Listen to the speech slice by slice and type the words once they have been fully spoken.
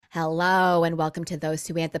Hello, and welcome to Those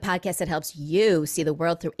Who Ant, the podcast that helps you see the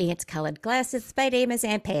world through ant-colored glasses. My name is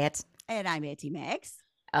Aunt Pat. And I'm Auntie Max.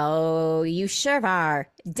 Oh, you sure are.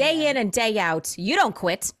 Day in and day out. You don't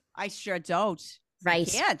quit. I sure don't. Right.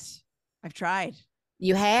 I can't. I've tried.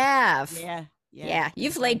 You have. Yeah.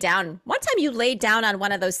 You've laid down. One time you laid down on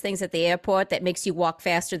one of those things at the airport that makes you walk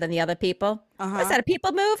faster than the other people. Was that a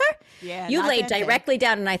people mover? Yeah. You laid directly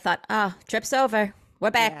down, and I thought, oh, trip's over.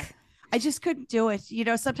 We're back. Yeah. I just couldn't do it. You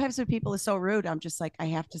know, sometimes when people are so rude, I'm just like, I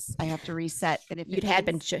have to reset. And if You'd had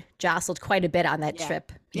been jostled quite a bit on that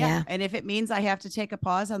trip. Yeah. And if it means I have to take a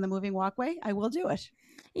pause on the moving walkway, I will do it.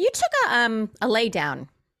 You took a lay down.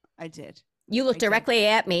 I did. You looked directly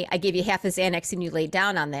at me. I gave you half a Xanax and you laid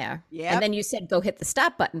down on there. Yeah. And then you said, go hit the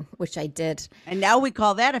stop button, which I did. And now we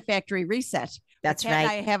call that a factory reset. That's right. right.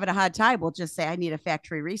 I having a hard time. We'll just say I need a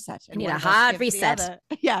factory reset. I need a hard reset.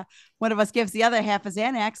 One of us gives the other half a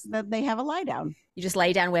Xanax, and then they have a lie down. You just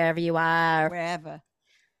lay down wherever you are. Wherever.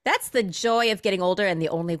 That's the joy of getting older and the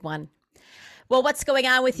only one. Well, what's going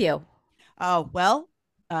on with you? Oh, well,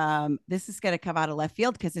 this is going to come out of left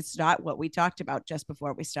field because it's not what we talked about just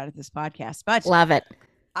before we started this podcast. But love it.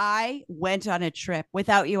 I went on a trip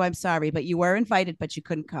without you. I'm sorry, but you were invited, but you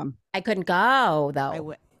couldn't come. I couldn't go, though. I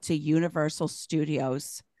went to Universal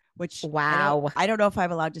Studios, which wow. I don't know if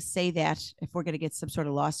I'm allowed to say that, if we're going to get some sort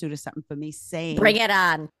of lawsuit or something for me saying. Bring it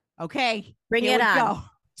on. Okay. Bring it on. Go.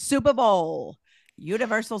 Super Bowl,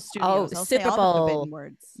 Universal Studios. Oh, Super Bowl.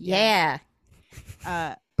 Words. Yeah.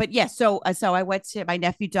 But yeah, so I went to, my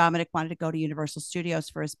nephew Dominic wanted to go to Universal Studios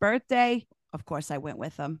for his birthday. Of course, I went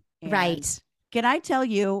with him. And right. Can I tell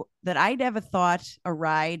you that I never thought a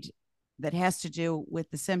ride that has to do with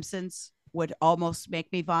The Simpsons would almost make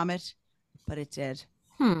me vomit, but it did.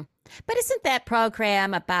 But isn't that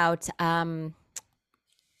program about,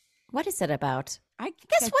 what is it about? I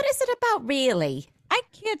guess what is it about, really? I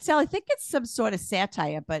can't tell. I think it's some sort of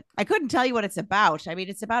satire, but I couldn't tell you what it's about. I mean,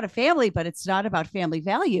 it's about a family, but it's not about family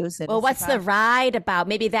values. Well, what's the ride about?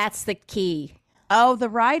 Maybe that's the key. Oh, the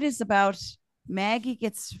ride is about Maggie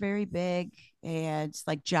gets very big and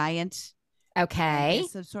like giant. Okay.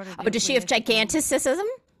 Some sort of does she have giganticism?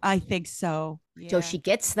 I think so. Yeah. So she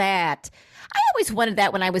gets that. I always wanted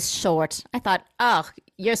that when I was short. I thought, oh,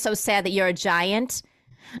 you're so sad that you're a giant.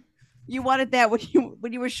 You wanted that when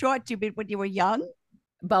you were short, you mean when you were young?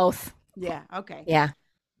 Both. Yeah. Okay. Yeah.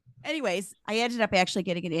 Anyways, I ended up actually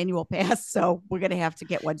getting an annual pass, so we're gonna have to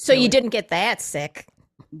get one. So you didn't get that sick?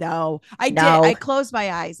 No, I did. I closed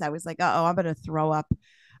my eyes. I was like, oh, I'm gonna throw up.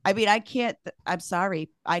 I mean, I can't. I'm sorry,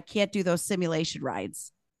 I can't do those simulation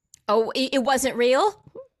rides. Oh, it wasn't real?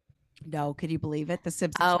 No, can you believe it? The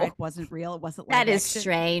Simpsons ride wasn't real. It wasn't. That is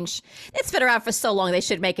strange. It's been around for so long. They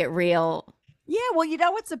should make it real. Yeah, well, you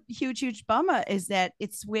know what's a huge bummer is that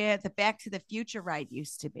it's where the Back to the Future ride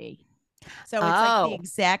used to be. So it's like the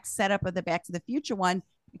exact setup of the Back to the Future one,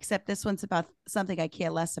 except this one's about something I care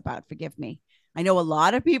less about. Forgive me. I know a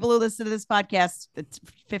lot of people who listen to this podcast,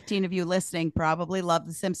 15 of you listening, probably love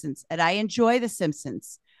The Simpsons, and I enjoy The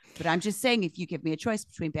Simpsons. But I'm just saying, if you give me a choice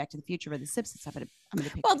between Back to the Future or The Simpsons, I'm gonna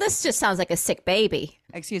pick. Well, this just sounds like a sick baby.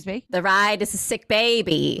 Excuse me? The ride is a sick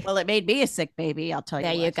baby. Well, it made me a sick baby. I'll tell you.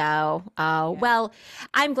 There you go. Oh, yeah. Well,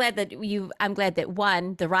 I'm glad that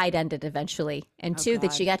one, the ride ended eventually, and two,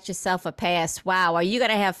 that you got yourself a pass. Wow. Are you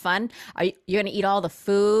going to have fun? You're going to eat all the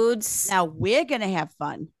foods? Now we're going to have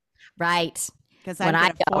fun. Right. Because I'm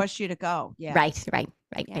going to force you to go. Yeah. Right.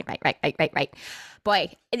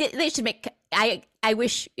 Boy, they should make, I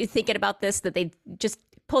wish you're thinking about this, that they just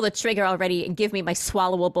pull the trigger already and give me my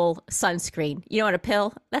swallowable sunscreen. You know, in a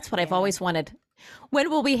pill? That's what I've always wanted. When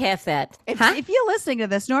will we have that? If you're listening to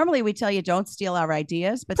this, normally we tell you don't steal our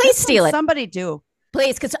ideas, but please steal it. Somebody do.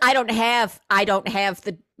 Please, because I don't have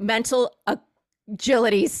the mental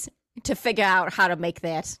agilities to figure out how to make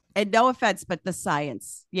that. And no offense, but the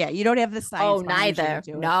science. Yeah, you don't have the science. Oh, neither.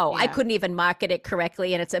 No, I couldn't even market it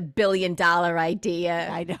correctly, and it's $1 billion idea.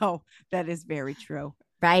 I know. That is very true.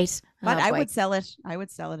 Right. But I would sell it. I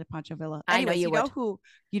would sell it at Pancho Villa. Anyways, I know you would.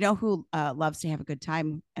 You know who loves to have a good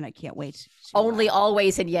time, and I can't wait. Only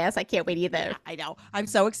always, and yes, I can't wait either. Yeah, I know. I'm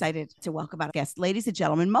so excited to welcome our guests, ladies and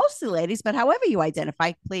gentlemen, mostly ladies, but however you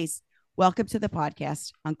identify, please welcome to the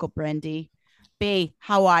podcast, Uncle Brendy. B,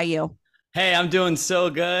 how are you? Hey, I'm doing so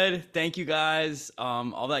good. Thank you guys.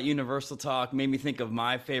 All that Universal talk made me think of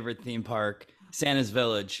my favorite theme park, Santa's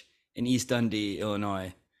Village in East Dundee,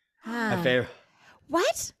 Illinois. My favorite.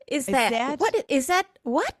 What is that? What is that?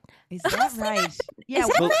 What? Is that right? Yeah, is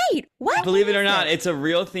that right? What? Believe it or not, it's a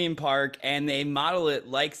real theme park, and they model it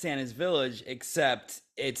like Santa's Village, except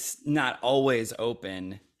it's not always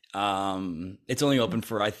open. It's only open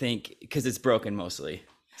for, I think, because it's broken mostly.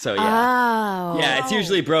 So yeah. Oh. Yeah, it's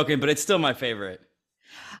usually broken, but it's still my favorite.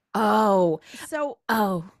 Oh. So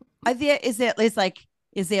Oh. is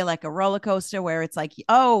there like a roller coaster where it's like,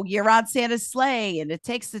 oh, you're on Santa's sleigh and it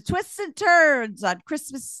takes the twists and turns on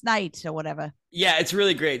Christmas night or whatever? Yeah, it's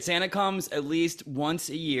really great. Santa comes at least once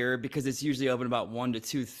a year because it's usually open about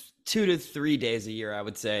 2 to 3 days a year, I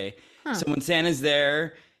would say. Huh. So when Santa's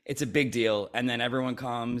there, it's a big deal. And then everyone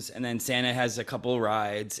comes, and then Santa has a couple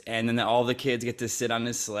rides, and then all the kids get to sit on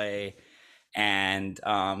his sleigh. And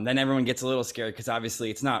then everyone gets a little scared because obviously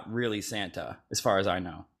it's not really Santa, as far as I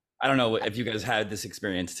know. I don't know if you guys had this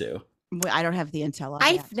experience too. I don't have the intel on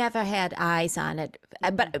I've that. never had eyes on it,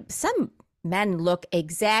 but some men look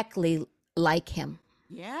exactly like him.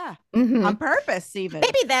 Yeah. Mhm. On purpose, even.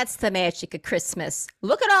 Maybe that's the magic of Christmas.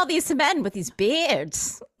 Look at all these men with these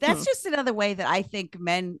beards. That's just another way that I think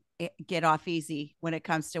men get off easy when it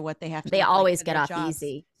comes to what they have to They look like always for get their off jobs.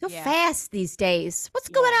 easy. So Yeah. fast these days. What's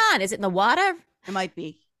going on? Is it in the water? It might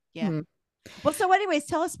be. Yeah. Hmm. Well, so anyways,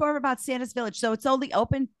 tell us more about Santa's Village. So it's only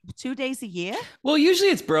open 2 days a year? Well, usually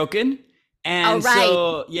it's broken. And Oh, right.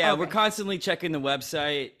 so, yeah, we're Okay. constantly checking the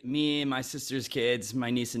website, me and my sister's kids, my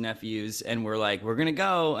niece and nephews, and we're like, we're going to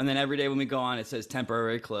go. And then every day when we go on, it says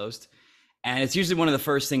temporarily closed. And it's usually one of the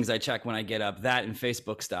first things I check when I get up, that and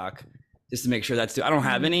Facebook stock, just to make sure that's, I don't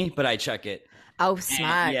have any, but I check it. Oh, And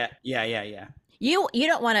smart. yeah. You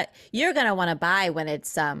don't want to. You're gonna want to buy when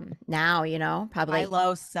it's now. Probably. Buy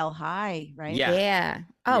low, sell high, right? Yeah. Yeah.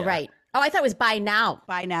 Oh, Yeah. right. Oh, I thought it was buy now.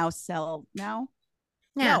 Buy now, sell now.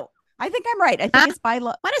 Yeah. No, I think I'm right. I think it's buy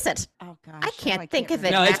low. What is it? Oh gosh, I can't think of it.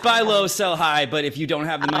 No, it's now. buy low, sell high. But if you don't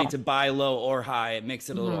have the money Oh. to buy low or high, it makes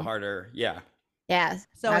it a little Mhm. harder. Yeah. Yeah.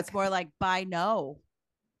 So it's Okay. more like buy no.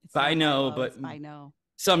 It's Buy not no, low, but- it's buy no.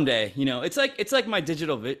 Someday, it's like my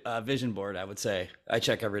digital vision board, I would say. I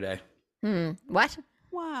check every day. What?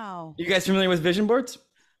 Wow. You guys familiar with vision boards?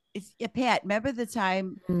 It's Pat. Remember the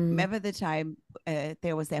time? Mm. Remember the time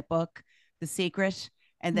there was that book, The Secret,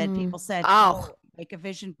 and then people said, Oh. make a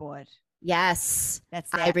vision board." Yes.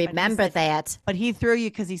 That's I that. But he remember said- that. But he threw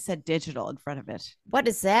you because he said digital in front of it. What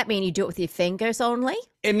does that mean? You do it with your fingers only?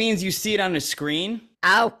 It means you see it on the screen.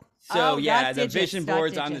 Oh. So Oh, yeah, not the digits, vision not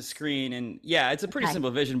board's on the digits. screen, and yeah, it's a pretty Okay.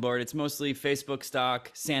 simple vision board. It's mostly Facebook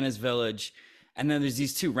stock, Santa's Village, and then there's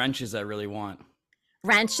these 2 wrenches I really want.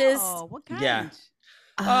 Wrenches? Oh, what kind? Yeah.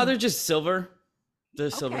 Oh, They're just silver,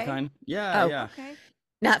 the silver Okay. kind. Yeah, Oh. yeah, Okay.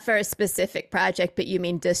 not for a specific project, but you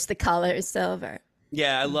mean just the color is silver.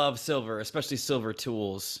 yeah. I love silver, especially silver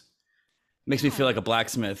tools. Makes me feel like a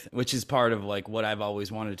blacksmith, which is part of like what I've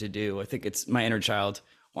always wanted to do. I think it's my inner child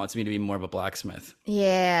wants me to be more of a blacksmith.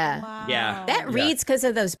 Yeah. Wow. Yeah. That Yeah. reads because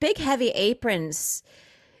of those big heavy aprons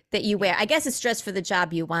that you wear. I guess it's just for the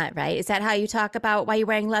job you want, right? Is that how you talk about why you're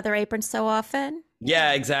wearing leather aprons so often?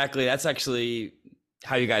 Yeah, exactly. That's actually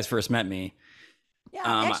how you guys first met me. Yeah,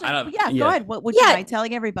 I don't- go yeah. ahead. What would you Yeah. mind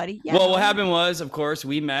telling everybody? Yeah. Well, what happened was, of course,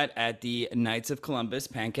 we met at the Knights of Columbus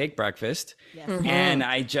pancake breakfast. Yes. Mhm. And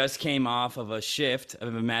I just came off of a shift, of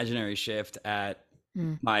an imaginary shift at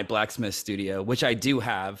my blacksmith studio, which I do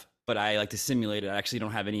have, but I like to simulate it. I actually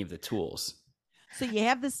don't have any of the tools. So you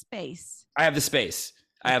have the space. I have the space.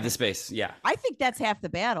 Yeah. I think that's half the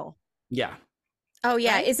battle. Yeah. Oh,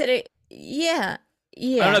 yeah. Right? Is it a. Yeah.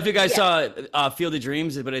 Yeah. I don't know if you guys yeah. saw Field of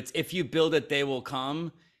Dreams, but it's if you build it, they will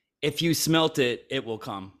come. If you smelt it, it will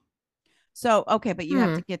come. So okay, but you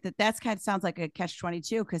have to get that. That's kind of sounds like a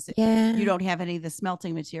catch-22 because Yeah. you don't have any of the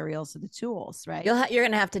smelting materials or the tools, right? You're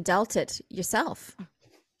going to have to delt it yourself.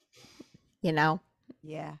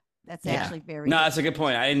 Yeah, that's Yeah. actually very. No, that's a good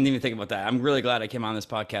point. I didn't even think about that. I'm really glad I came on this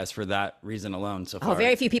podcast for that reason alone so far. Oh,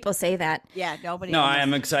 very few people say that. Yeah, nobody. No, I am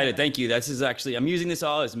almost- excited. Thank you. This is actually, I'm using this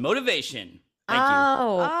all as motivation. Thank you.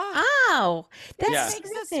 Oh, that's Yeah. Makes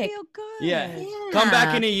us terrific. feel good. Yeah. Yeah. Come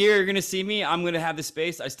back in a year. You're going to see me. I'm going to have the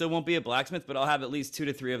space. I still won't be a blacksmith, but I'll have at least 2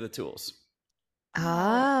 to 3 of the tools.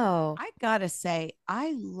 Oh, I gotta say,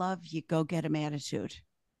 I love you. Go get 'em attitude.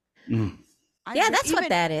 Mm. yeah, that's what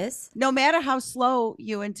that is. No matter how slow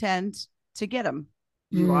you intend to get them,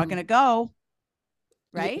 you are Mm. gonna go.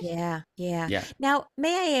 Right? Yeah, yeah. Yeah. Now,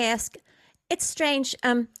 may I ask? It's strange.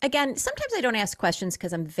 Again, sometimes I don't ask questions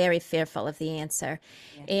because I'm very fearful of the answer,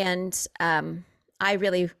 and I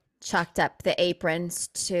really chalked up the aprons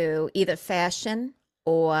to either fashion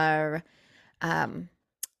or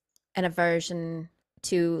an aversion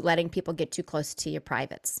to letting people get too close to your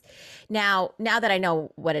privates. Now that I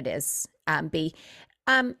know what it is, B,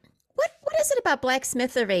 what is it about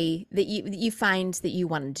blacksmithery that you find that you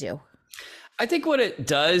want to do? I think what it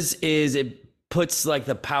does is it puts like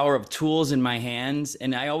the power of tools in my hands.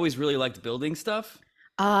 And I always really liked building stuff.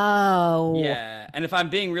 Oh. Yeah, and if I'm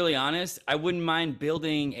being really honest, I wouldn't mind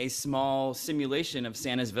building a small simulation of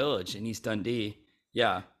Santa's Village in East Dundee.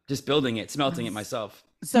 Yeah, just building it, smelting it myself.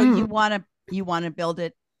 So you want to build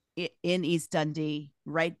it in East Dundee,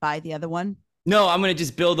 right by the other one? No, I'm gonna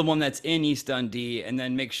just build the one that's in East Dundee, and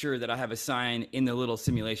then make sure that I have a sign in the little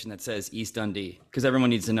simulation that says East Dundee, because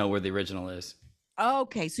everyone needs to know where the original is.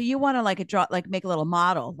 Okay, so you want to make a little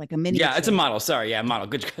model, like a miniature. Yeah, it's a model. Sorry, yeah, model.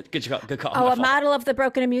 Good call. Oh, My a fault. model of the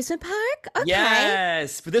broken amusement park? Okay.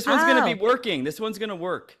 Yes, but this one's gonna be Oh. working. This one's gonna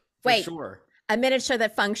work for Wait. sure. A miniature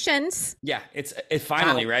that functions? Yeah, it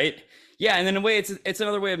finally, Wow. right? Yeah, and in a way, it's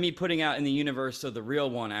another way of me putting out in the universe so the real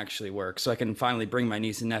one actually works, so I can finally bring my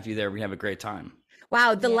niece and nephew there. We have a great time.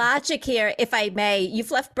 Wow, the Yeah. logic here, if I may,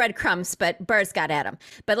 you've left breadcrumbs, but birds got at them.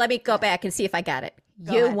 But let me go back and see if I got it.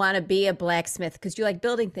 Go You ahead. want to be a blacksmith because you like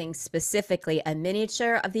building things, specifically a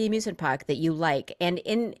miniature of the amusement park that you like. And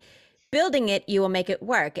in building it, you will make it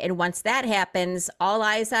work. And once that happens, all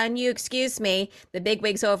eyes on you, excuse me, the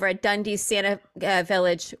bigwigs over at Dundee Santa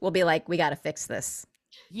Village will be like, we got to fix this.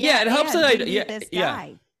 Yeah, it helps and that I- we need yeah, this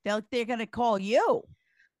yeah. guy. They're gonna call you.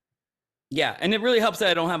 Yeah, and it really helps that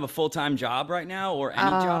I don't have a full-time job right now or any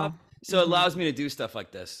Oh. job, so it allows me to do stuff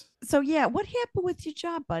like this. So yeah, what happened with your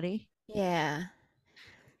job, buddy? Yeah.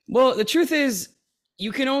 Well, the truth is,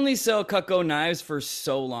 you can only sell Cutco knives for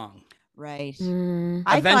so long. Right. Mm.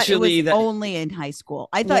 I Eventually thought it was that- only in high school.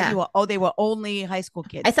 I thought Yeah. they were only high school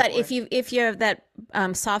kids. I thought that were- if you're that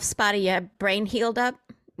soft spot of your brain healed up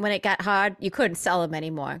when it got hard, you couldn't sell them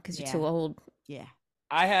anymore because you're Yeah. too old. yeah.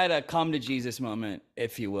 I had a come to Jesus moment,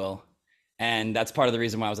 if you will. And that's part of the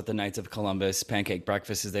reason why I was at the Knights of Columbus pancake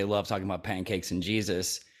breakfast is they love talking about pancakes and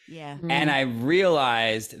Jesus. Yeah. And I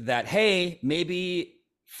realized that, hey, maybe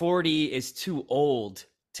 40 is too old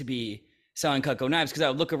to be selling Cutco knives, because I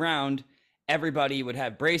would look around, everybody would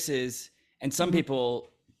have braces, and some people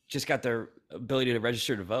just got their ability to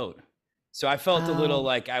register to vote. So I felt a little Oh.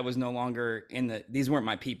 like I was no longer these weren't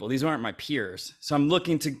my people. These weren't my peers. So I'm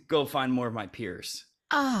looking to go find more of my peers.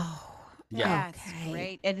 Oh. Yeah. That's Okay.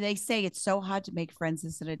 great. And they say it's so hard to make friends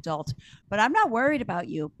as an adult, but I'm not worried about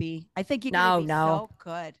you, B. I think you're gonna be No. so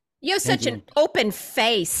good. You have Thank such an open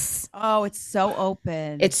face. Oh, it's so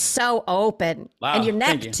open. It's so open. Wow, And your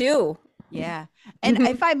thank neck you. too. yeah. And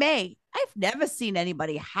if I may, I've never seen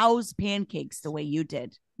anybody house pancakes the way you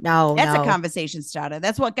did. No, That's no. a conversation starter.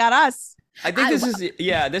 That's what got us. I think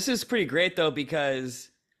this is pretty great though, because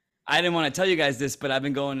I didn't want to tell you guys this, but I've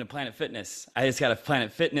been going to Planet Fitness. I just got a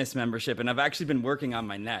Planet Fitness membership, and I've actually been working on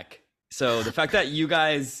my neck. So the fact that you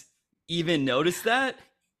guys even noticed that,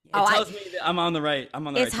 it tells me that I'm on the right. I'm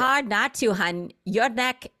on the It's right track. hard not to, hun.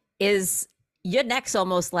 Your neck's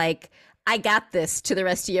almost like I got this to the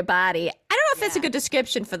rest of your body. I don't know if that's a Yeah. good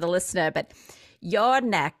description for the listener, but your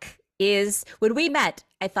neck is, when we met,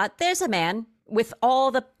 I thought there's a man with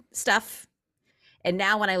all the stuff. And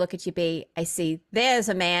now when I look at you, B, I see there's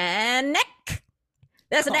a man neck.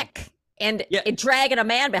 There's a Oh. neck. And Yeah. it dragging a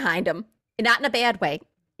man behind him. Not in a bad way.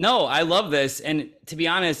 No, I love this. And to be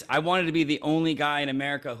honest, I wanted to be the only guy in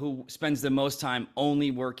America who spends the most time only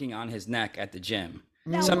working on his neck at the gym.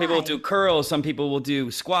 Now, Some people will why? do curls, some people will do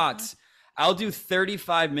squats. I'll do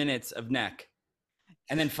 35 minutes of neck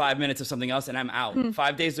and then 5 minutes of something else, and I'm out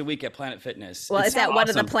 5 days a week at Planet Fitness. Well, It's is that so one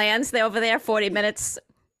of the awesome. plans there over there? 40 minutes.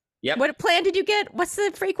 Yep. What plan did you get? What's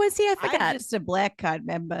the frequency? I forgot. I'm just a Black Card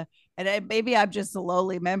member, and maybe I'm just a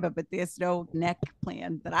lowly member, but there's no neck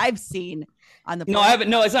plan that I've seen on the. No, I haven't.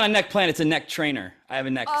 No, it's not a neck plan. It's a neck trainer. I have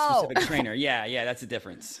a neck Oh. specific trainer. Yeah, that's the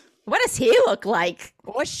difference. What does he look like?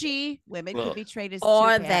 Or she, women Well, could be trained as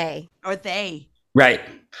Or two-pack. they? or they. Right.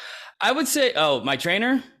 I would say, my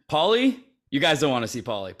trainer, Paulie. You guys don't want to see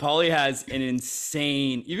Paulie. Paulie has an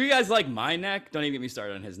insane. If you guys like my neck, don't even get me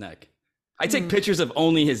started on his neck. I take pictures of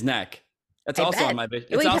only his neck. That's I also bet. on my vision.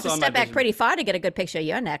 Well, you have to step back pretty far to get a good picture of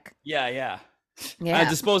your neck. Yeah. Yeah,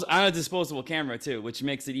 On a disposable camera too, which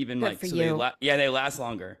makes it even Good like for so you. they last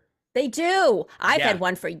longer. they do. I've Yeah. had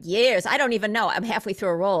one for years. I don't even know. I'm halfway through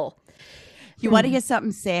a roll. You want to hear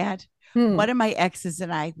something sad? Hmm. One of my exes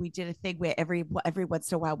and I, we did a thing where every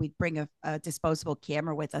once in a while we'd bring a disposable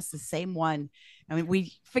camera with us, the same one. I mean,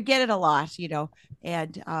 we forget it a lot,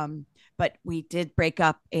 and but we did break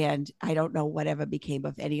up, and I don't know whatever became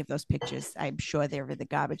of any of those pictures. I'm sure they're in the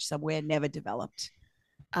garbage somewhere, never developed.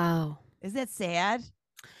 Oh, Is that sad?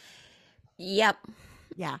 yep.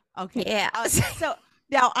 Yeah. Okay. Yeah. So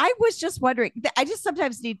now I was just wondering, I just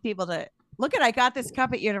sometimes need people to look at, I got this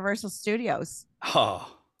cup at Universal Studios.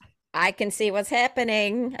 Oh, I can see what's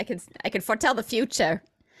happening. I can foretell the future.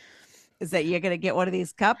 Is that you're going to get one of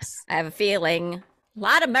these cups? I have a feeling. A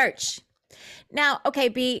lot of merch. Now, okay,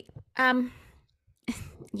 B,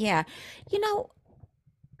 Yeah. You know,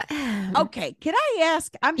 Okay, can I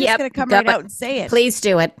ask? I'm just Yep, going to come go right it. out and say it. please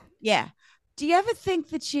do it. Yeah. Do you ever think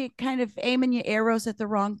that you kind of aiming your arrows at the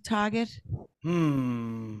wrong target?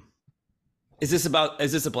 Is this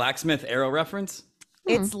a blacksmith arrow reference?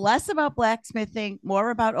 It's less about blacksmithing, more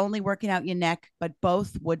about only working out your neck, but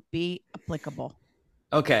both would be applicable.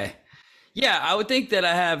 Okay. Yeah, I would think that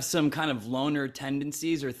I have some kind of loner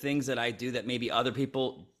tendencies or things that I do that maybe other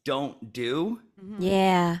people don't do.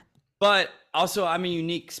 Yeah. But also, I'm a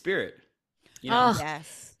unique spirit. You know? Oh,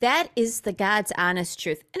 Yes. that is the God's honest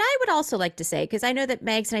truth. And I would also like to say, because I know that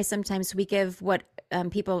Megs and I sometimes we give what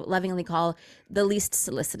people lovingly call the least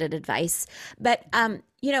solicited advice. But,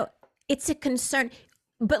 it's a concern.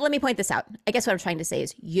 But let me point this out. I guess what I'm trying to say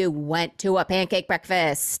is you went to a pancake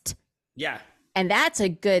breakfast. Yeah. And that's a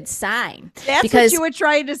good sign. That's because what you were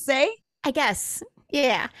trying to say? I guess.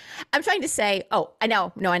 Yeah. I'm trying to say, I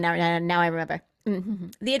know. No, now I remember.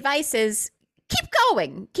 The advice is keep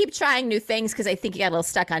going. Keep trying new things because I think you got a little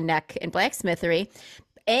stuck on neck and blacksmithery.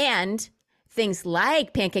 And things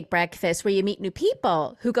like pancake breakfast where you meet new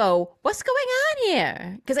people who go, what's going on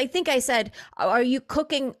here? Because I think I said, are you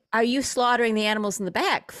slaughtering the animals in the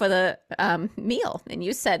back for the meal? And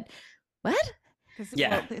you said, what? Yeah.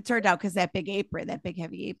 Well, it turned out because that big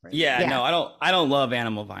heavy apron. Yeah, Yeah. no, I don't love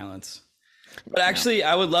animal violence. But actually,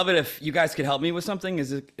 I would love it if you guys could help me with something.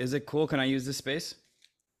 Is it cool? Can I use this space?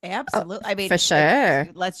 Absolutely. I mean, for sure.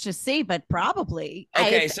 Let's just see, but probably.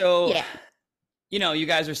 Okay, so yeah. you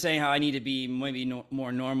guys are saying how I need to be maybe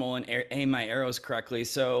more normal and aim my arrows correctly.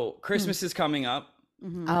 So Christmas is coming up,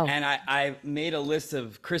 Oh. and I made a list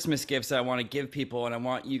of Christmas gifts I want to give people, and I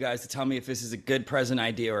want you guys to tell me if this is a good present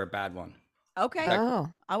idea or a bad one. Okay. Oh.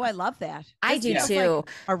 Oh, I love that. I This do feels too. like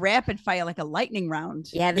a rapid fire, like a lightning round.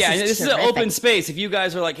 Yeah, This is an terrific. open space. If you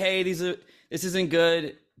guys are like, hey, this isn't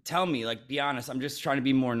good, tell me. Like, be honest. I'm just trying to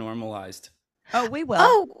be more normalized. Oh, we will.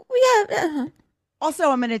 Oh, yeah. Also,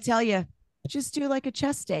 I'm going to tell you, just do like a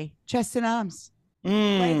chest day, chest and arms,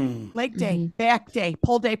 leg day, back day,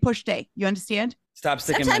 pull day, push day. You understand? Stop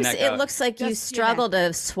sticking Sometimes my neck it out. looks like you Just, struggle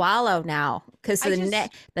to swallow now because the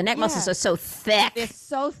neck muscles are so thick. They're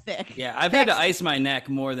so thick. Yeah, I've had to ice my neck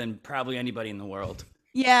more than probably anybody in the world.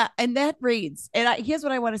 Yeah, and that reads. And here's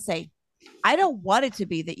what I want to say. I don't want it to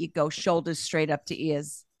be that you go shoulders straight up to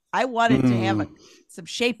ears. I want it to have some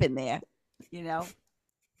shape in there,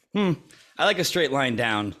 I like a straight line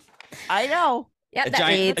down. I know. Yeah,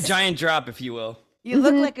 A giant drop, if you will. You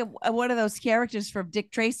look like one of those characters from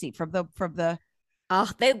Dick Tracy from the. Oh,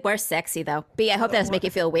 they were sexy though. B, I hope that doesn't make you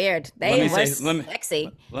feel weird. They were sexy.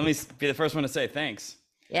 Let me be the first one to say thanks.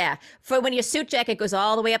 Yeah, for when your suit jacket goes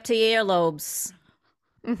all the way up to your earlobes.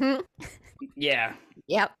 Yeah.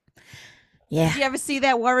 Yep. Yeah. Did you ever see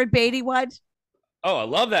that Warren Beatty one? Oh, I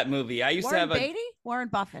love that movie. I used Warren to have Beatty? Warren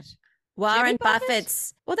Buffett. Warren Buffett?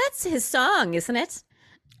 Buffett's. Well, that's his song, isn't it?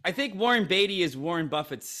 I think Warren Beatty is Warren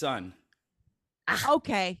Buffett's son.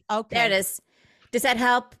 Okay. There it is. Does that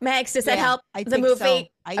help, Max? Does that help I the think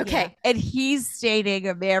movie? so. Okay. And he's dating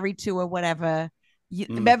or married to or whatever.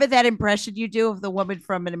 Remember that impression you do of the woman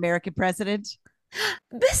from An American President?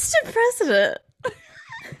 Mr. President.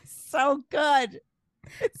 So good.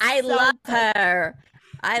 I love her.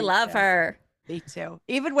 I love her. Me too.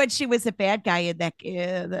 Even when she was a bad guy in that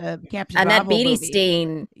the Captain Annette Marvel movie.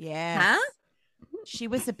 Beattystein. Yeah. Huh? She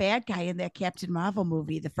was a bad guy in that Captain Marvel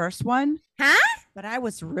movie, the first one. Huh? But I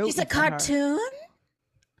was rooting She's a for her. cartoon?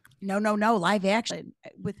 No, live action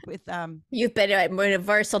with You've been at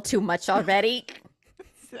Universal too much already.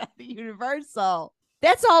 Universal.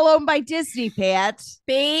 That's all owned by Disney, Pat.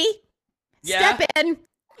 B, Yeah? step in.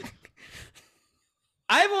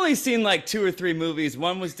 I've only seen like 2 or 3 movies.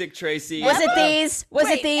 One was Dick Tracy. Was it these? Was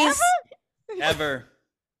Wait, it these? Ever.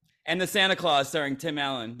 And The Santa Claus starring Tim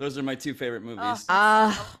Allen. Those are my 2 favorite movies.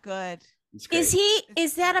 Oh, good. It's great.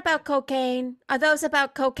 Is that about cocaine? Are those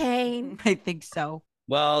about cocaine? I think so.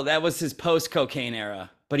 Well, that was his post-cocaine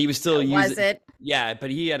era, but he was still using. Was it? Yeah, but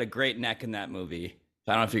he had a great neck in that movie.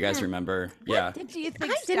 I don't know if you guys remember. Yeah. What do you think I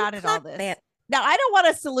didn't started all clock this? that. Now, I don't want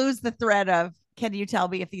us to lose the thread of, can you tell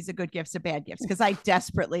me if these are good gifts or bad gifts? Because I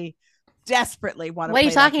desperately want to. What are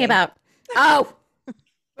you talking about? Oh,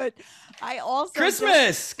 But I also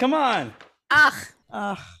Christmas. Come on.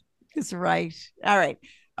 ugh. That's right. All right.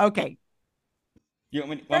 Okay. You want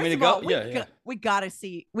me First to of go? all, Yeah. we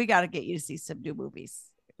gotta get you to see some new movies.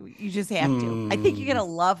 You just have to. I think you're gonna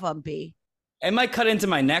love them, B. It might cut into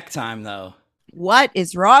my neck time though. What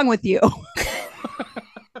is wrong with you?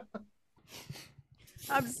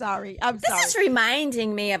 I'm sorry. This is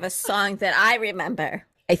reminding me of a song that I remember.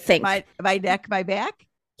 I think. My neck, my back.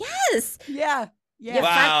 Yes. Yeah.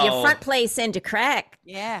 Yeah. Your front place into crack.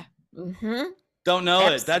 Yeah. Mm-hmm. Don't know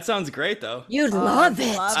it. That sounds great though. You'd love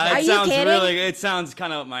it. Are It you sounds kidding? it sounds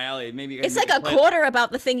kind of up my alley. Maybe It's like a quarter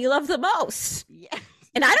about the thing you love the most. Yeah.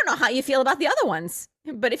 And I don't know how you feel about the other ones,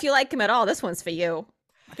 but if you like them at all, this one's for you.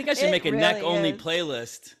 I think I should make a really neck-only is.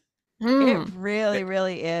 playlist. It really,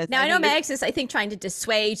 really is. Now, I know Max is, I think, trying to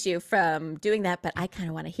dissuade you from doing that, but I kind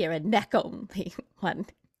of want to hear a neck-only one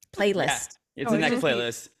playlist. Yeah, it's a neck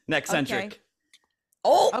playlist. Neck-centric. Okay.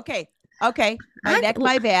 Oh, Okay. My neck,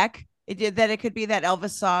 my back. It could be that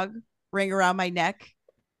Elvis song, "Ring Around My Neck,"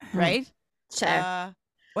 right? Sure.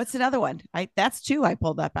 What's another one? That's two I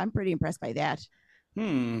pulled up. I'm pretty impressed by that.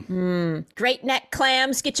 Great neck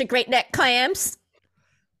clams. Get your great neck clams.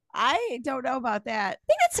 I don't know about that. I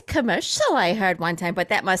think that's a commercial I heard one time, but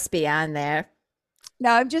that must be on there.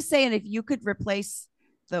 No, I'm just saying if you could replace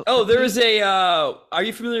the. Oh, there is a. Are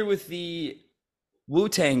you familiar with the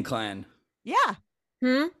Wu-Tang Clan? Yeah.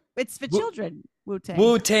 It's for children. Wu-Tang.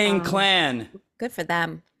 Wu-Tang Clan. Good for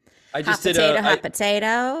them. I just hot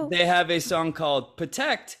potato. They have a song called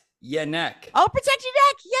 "Protect Your Neck." Oh, protect your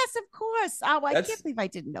neck. Yes, of course. Oh, I can't believe I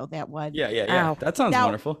didn't know that one. Yeah. Oh. That sounds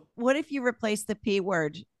wonderful. What if you replace the P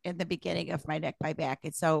word in the beginning of my neck, my back?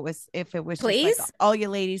 And so it was, if it was Please? just like all you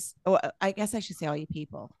ladies, I guess I should say all you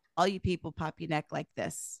people pop your neck like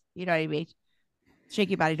this. You know what I mean? Shake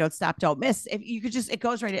your body, don't stop, don't miss. If you could just, it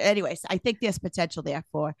goes right. Anyways, I think there's potential there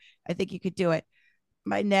I think you could do it.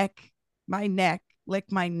 My neck, lick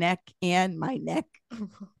my neck and my neck.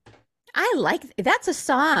 I like that's a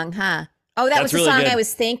song, huh? Oh, that was the really song good. I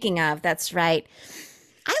was thinking of. That's right.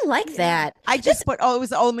 I like that. I just put, it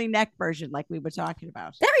was the only neck version like we were talking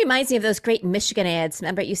about. That reminds me of those great Michigan ads.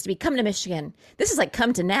 Remember, it used to be "Come to Michigan." This is like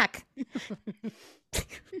 "Come to Neck."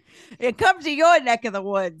 It comes to your neck of the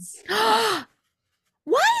woods.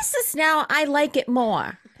 Why is this now? I like it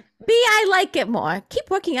more. B, I like it more. Keep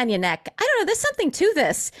working on your neck. I don't know. There's something to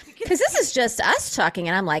this because this is just us talking,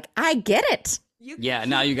 and I'm like, I get it. Yeah,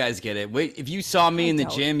 now you guys get it. Wait, if you saw me in the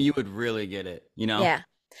gym, you would really get it. You know? Yeah.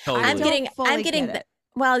 Totally. I'm getting.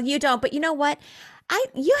 Well, you don't, but you know what?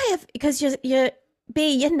 You have because your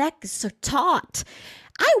neck is so taut.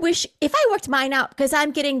 I wish if I worked mine out because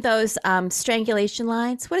I'm getting those strangulation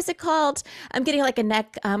lines. What is it called? I'm getting like a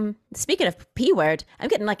neck. Speaking of P word, I'm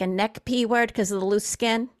getting like a neck P word because of the loose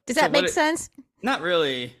skin. Does that make sense? Not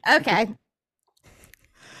really. Okay.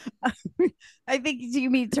 I think, do you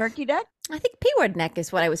mean turkey neck? I think P word neck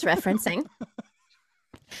is what I was referencing.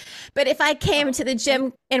 But if I came to the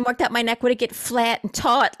gym and worked out my neck, would it get flat and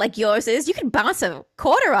taut like yours is? You can bounce a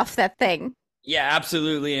quarter off that thing. Yeah,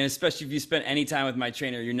 absolutely. And especially if you spent any time with my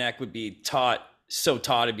trainer, your neck would be taut, so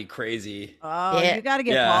taut it'd be crazy. Oh, Yeah. you got to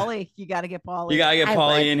get Pauly. You got to get Pauly. You gotta get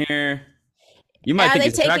Pauly in here. You might think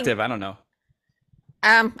he's attractive. I don't know.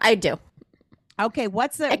 I do. Okay,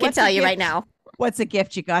 I can tell you right now. What's a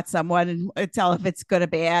gift you got someone and tell if it's good or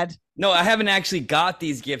bad? No, I haven't actually got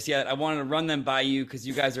these gifts yet. I wanted to run them by you because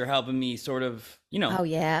you guys are helping me sort of, Oh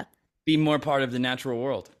yeah. be more part of the natural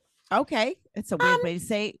world. Okay, it's a weird way to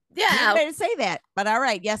say. Yeah. Weird way to say that, but all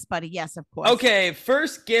right. Yes, buddy. Yes, of course. Okay,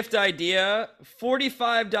 first gift idea: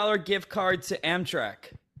 $45 gift card to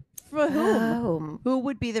Amtrak. For whom? Oh. Who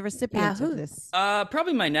would be the recipient who? of this?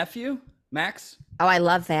 Probably my nephew, Max. Oh, I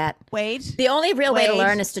love that. Wade. The only real way to Wade.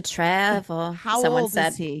 learn is to travel. How someone old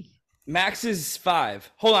said. is he? Max is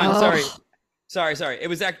 5. Hold on, sorry.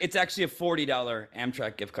 It's actually a $40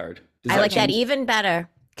 Amtrak gift card. Does I like that change? even better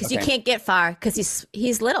because you can't get far because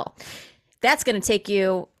he's little. That's going to take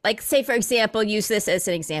you, like, say, for example, use this as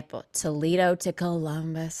an example. Toledo to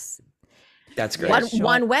Columbus. That's great.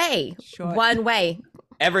 One way. Short. One way.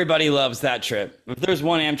 Everybody loves that trip. If there's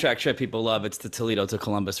one Amtrak trip people love, it's the Toledo to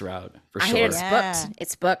Columbus route for I sure. hear it's Yeah. booked.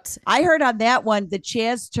 It's booked. I heard on that one the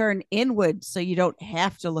chairs turn inward, so you don't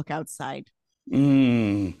have to look outside.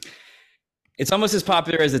 It's almost as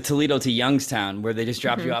popular as the Toledo to Youngstown, where they just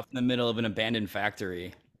drop you off in the middle of an abandoned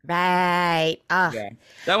factory. Right. Yeah,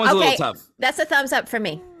 that one's a little tough. That's a thumbs up for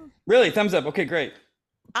me. Really, thumbs up. Okay, great.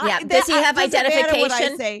 Yeah. Does he have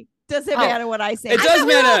identification? Doesn't matter what I say. It I does thought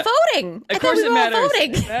we were all matter. voting. Of course, we it were all matters.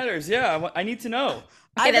 voting. It matters. Yeah, I need to know.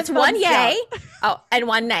 Okay, that's one yay. Oh, and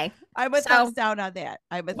one nay. I'm a thumbs down on that.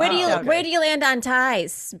 Where do you land on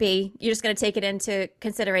ties, B? You're just going to take it into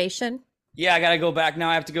consideration? Yeah, I got to go back now.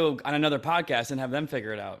 I have to go on another podcast and have them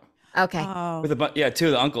figure it out. Okay. With two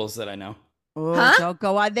of the uncles that I know. Huh? Don't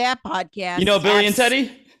go on that podcast. You know Billy and Teddy?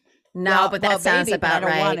 No, but that sounds maybe, but about I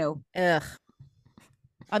right. don't want Ugh.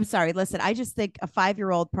 I'm sorry. Listen, I just think a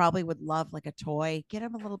 5-year-old probably would love like a toy. Get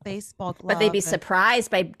him a little baseball glove. But they'd be surprised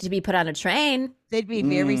to be put on a train. They'd be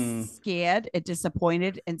very scared and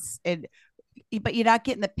disappointed, and but you're not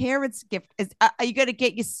getting the parents' gift. Are you going to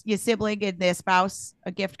get your sibling and their spouse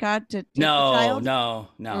a gift card to take the child?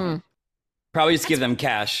 No. Probably just give them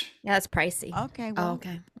cash. Yeah, that's pricey. Okay. Well,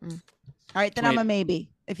 okay. All right, then I'm a maybe.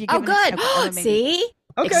 If you good. See?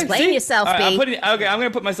 Explain yourself, right, B. I'm going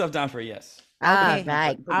to put myself down for a yes. Okay.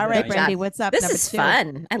 Right. All right, Brandy, what's up? This is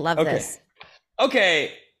fun. I love this.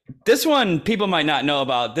 Okay. This one people might not know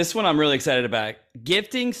about. This one I'm really excited about.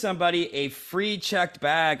 Gifting somebody a free checked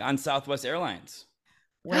bag on Southwest Airlines.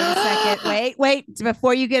 Wait a second. Wait.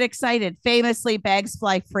 Before you get excited, famously, bags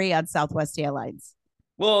fly free on Southwest Airlines.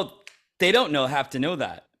 Well, they don't have to know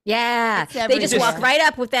that. Yeah, they just walk right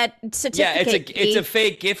up with that certificate. Yeah, it's a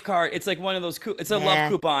fake gift card. It's like one of those. It's a love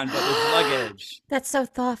coupon, but with luggage. That's so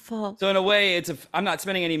thoughtful. So in a way, I'm not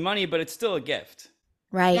spending any money, but it's still a gift.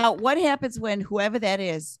 Right. Now, what happens when whoever that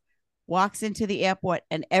is walks into the airport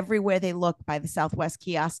and everywhere they look by the Southwest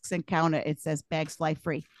kiosks and counter, it says bags fly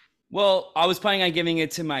free? Well, I was planning on giving it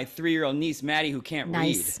to my 3-year-old niece, Maddie, who can't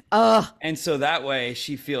read. Oh, and so that way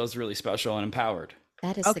she feels really special and empowered.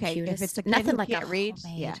 That is the cutest. If it's a kid Nothing who like can't read,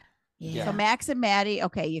 yeah. So Max and Maddie,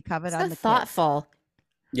 okay, you covered on the thoughtful.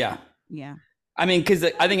 Yeah. Yeah. I mean, because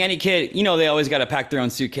I think any kid, they always got to pack their own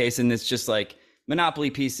suitcase, and it's just like Monopoly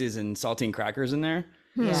pieces and saltine crackers in there.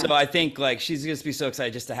 Yeah. So I think like she's going to be so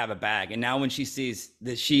excited just to have a bag. And now when she sees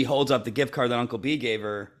that she holds up the gift card that Uncle B gave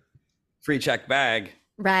her, free check bag.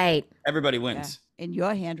 Right. Everybody wins. Yeah. In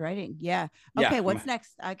your handwriting. Yeah. Okay. What's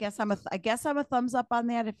next? I guess I'm a thumbs up on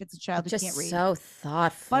that if it's a child who can't read. So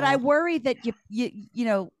thoughtful. But I worry that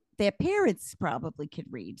you their parents probably could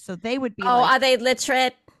read, so they would be. Are they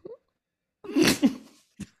literate?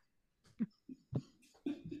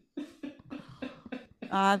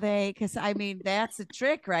 Are they? Because I mean, that's a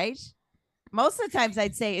trick, right? Most of the times,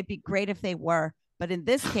 I'd say it'd be great if they were, but in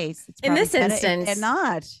this case, it's in this instance, they're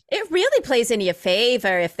not. It really plays into your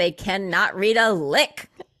favor if they cannot read a lick.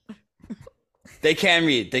 They can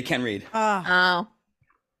read. Oh.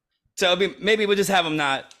 So maybe we'll just have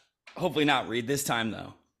them hopefully not read this time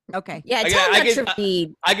though. Okay. Yeah, tell them not to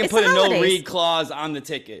read. I can put a no read clause on the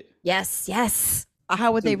ticket. Yes.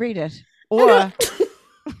 How would they read it? Or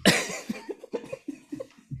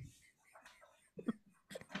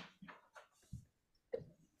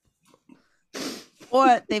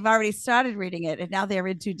or they've already started reading it and now they're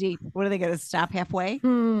in too deep. What are they going to stop halfway?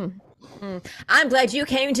 I'm glad you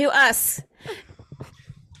came to us.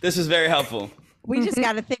 This was very helpful. We just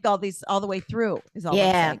got to think all the way through. Is all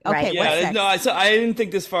I'm saying. Okay, right. Yeah, no, I didn't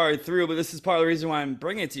think this far through, but this is part of the reason why I'm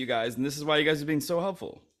bringing it to you guys, and this is why you guys are being so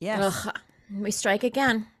helpful. Yes. We strike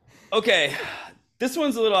again. Okay, this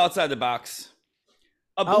one's a little outside the box.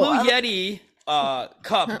 A Blue Yeti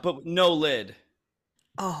cup, but no lid.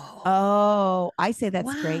 Oh, I say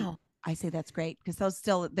that's great. I say that's great because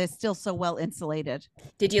they're still so well insulated.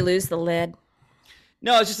 Did you lose the lid?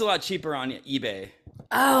 No, it's just a lot cheaper on eBay.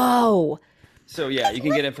 Oh. So yeah, you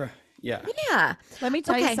can get it for yeah. Let me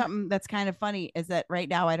tell you something that's kind of funny is that right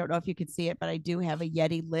now I don't know if you can see it, but I do have a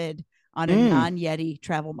Yeti lid on a non-Yeti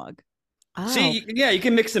travel mug. Oh. See, you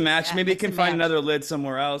can mix and match. Maybe you can find another lid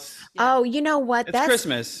somewhere else. Yeah. Oh, you know what? That's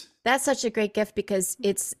Christmas. That's such a great gift because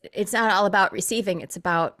it's not all about receiving. It's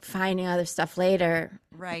about finding other stuff later.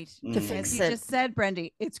 Right. To fix you it. just said,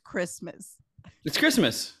 Brendy, it's Christmas. It's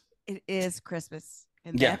Christmas. It is Christmas.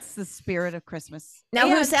 And that's the spirit of Christmas. Now,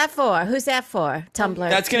 who's that for? Tumblr.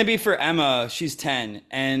 That's going to be for Emma. She's 10.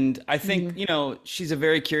 And I think, she's a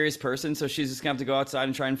very curious person. So she's just going to have to go outside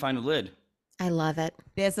and try and find a lid. I love it.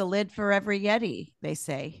 There's a lid for every Yeti, they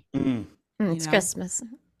say. It's Christmas.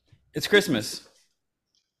 It's Christmas.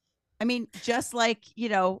 I mean, just like,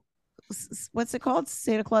 what's it called?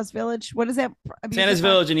 Santa Claus Village? What is that? Santa's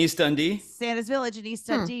Village in East Dundee. Santa's Village in East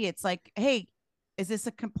Dundee. It's like, hey, is this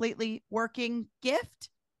a completely working gift?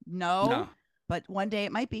 No, but one day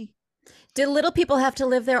it might be. Do little people have to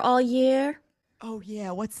live there all year? Oh yeah.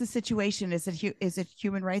 What's the situation? Is it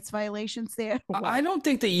human rights violations there? I don't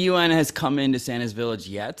think the UN has come into Santa's Village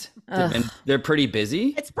yet. They're pretty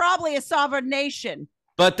busy. It's probably a sovereign nation.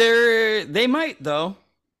 But they might though.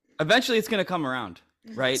 Eventually it's going to come around,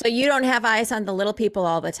 right? So you don't have eyes on the little people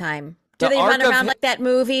all the time. Do they run around like that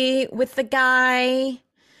movie with the guy?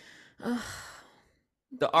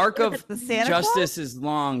 The arc of justice Claus? is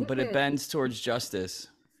long, but it bends towards justice.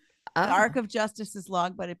 The arc of justice is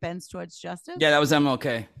long, but it bends towards justice. Yeah, that was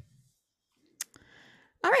MLK.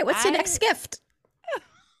 All right, what's your next gift?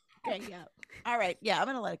 Okay, yeah. All right, yeah, I'm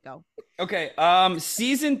gonna let it go. Okay,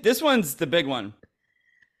 this one's the big one.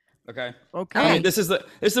 Okay. Okay. This is the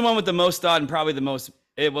one with the most thought and probably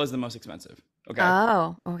it was the most expensive. Okay.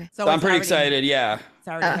 Oh, okay. So I'm pretty excited. Yeah. It's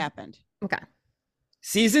already happened. Okay.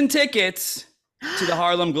 Season tickets to the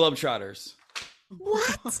Harlem Globetrotters.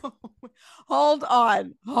 What? Hold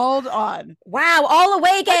on. Hold on. Wow, all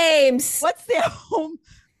away games. What's their home?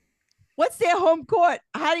 What's their home court?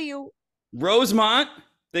 How do you? Rosemont,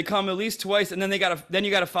 they come at least twice, and then you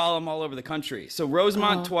gotta follow them all over the country. So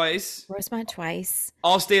Rosemont twice, Rosemont twice.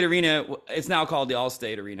 Allstate Arena. It's now called the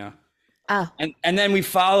Allstate Arena. Oh, And then we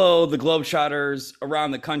follow the Globetrotters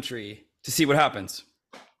around the country to see what happens.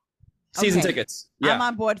 Season Okay. tickets. Yeah, I'm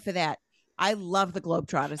on board for that. I love the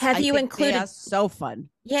Globetrotters. Have you think included- They are so fun.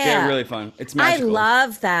 yeah. they're really fun. It's I magical.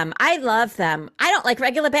 love them. I love them. I don't like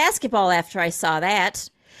regular basketball after I saw that.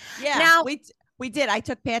 Yeah. Now- we did. I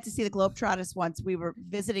took Pat to see the Globetrotters once. We were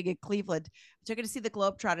visiting in Cleveland. I took her to see the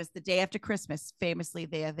Globetrotters the day after Christmas. Famously,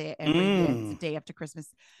 they are there every year. It's the day after Christmas.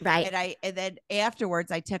 Right. And then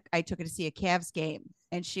afterwards, I took her to see a Cavs game,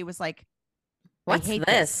 and she was like, What's hate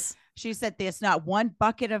this? She said, "There's not one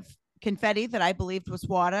bucket of confetti that I believed was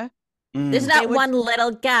water." There's not one little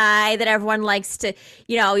guy that everyone likes to,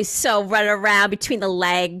 he's so run around between the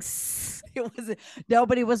legs.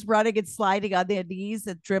 Nobody was running and sliding on their knees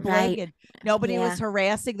and dribbling, Right. and nobody Yeah. was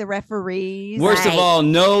harassing the referees. Worst of Right. all,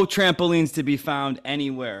 no trampolines to be found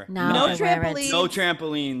anywhere. No, No None. trampolines. No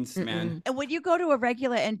trampolines, man. And when you go to a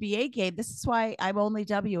regular NBA game, this is why I'm only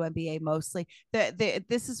WNBA mostly.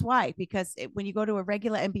 This is why, because when you go to a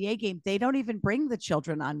regular NBA game, they don't even bring the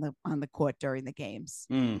children on the court during the games.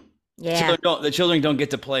 Mm. Yeah. The children don't get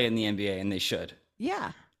to play in the NBA, and they should.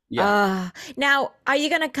 Yeah. Yeah. Now, are you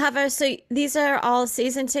going to cover? So these are all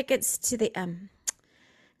season tickets to the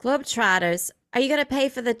Globetrotters. Are you going to pay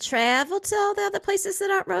for the travel to all the other places that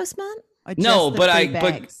aren't Rosemont? Or No, just the but free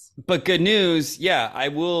bags? but good news. Yeah, I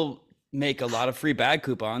will make a lot of free bag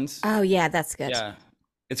coupons. Oh, yeah, that's good. Yeah,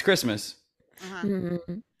 it's Christmas. Uh-huh.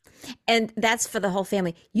 Mhm. And that's for the whole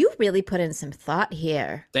family. You really put in some thought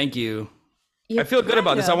here. Thank you. You I feel good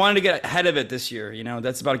about this. I of. wanted to get ahead of it this year.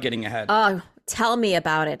 That's about getting ahead. Oh, tell me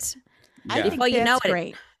about it. I Yeah. think Before you know that's it,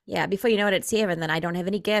 great. Yeah, before you know it, it's here, and then I don't have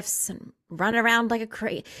any gifts and run around like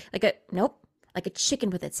like a chicken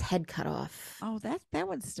with its head cut off. Oh, that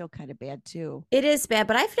one's still kind of bad too. It is bad,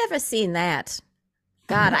 but I've never seen that.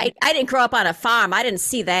 God, I didn't grow up on a farm. I didn't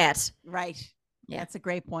see that. Right. Yeah. That's a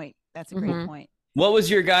great point. That's a great Mhm. point. What was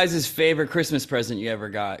your guys' favorite Christmas present you ever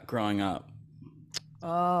got growing up?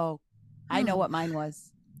 Oh, I know what mine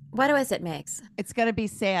was. What was it, Max? It's gonna be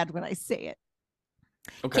sad when I say it.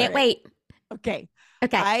 Okay. Can't wait. Okay.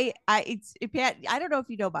 Okay. Pat, I don't know if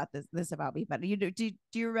you know about this about me, but do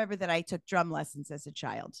you remember that I took drum lessons as a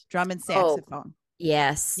child? Drum and saxophone.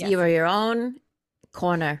 Yes, Yes. you were your own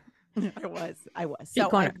corner. I was. Good So I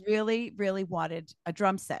corner. really, really wanted a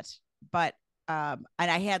drum set, but and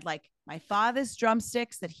I had like my father's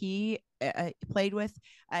drumsticks that he played with.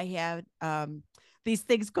 I had these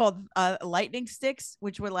things called lightning sticks,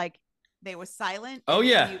 which were like they were silent. Oh, and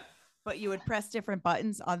yeah. but you would press different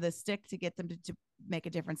buttons on the stick to get them to make a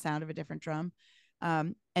different sound of a different drum.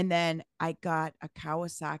 And then I got a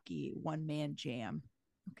Kawasaki one-man jam.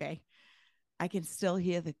 Okay. I can still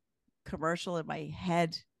hear the commercial in my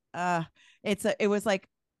head. It was like,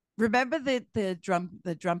 remember the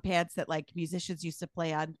drum pads that like musicians used to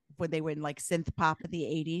play on when they were in like synth pop of the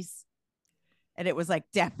 80s? And it was like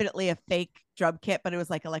definitely a fake drum kit, but it was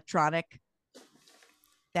like electronic.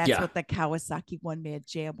 That's Yeah. what the Kawasaki one-man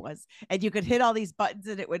jam was. And you could hit all these buttons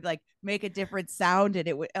and it would like make a different sound. And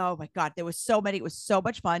it would, oh my God, there was so many. It was so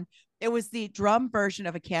much fun. It was the drum version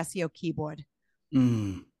of a Casio keyboard.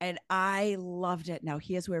 Mm. And I loved it. Now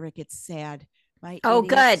here's where it gets sad. Oh, idiot-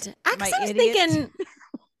 good. I my was idiot- thinking,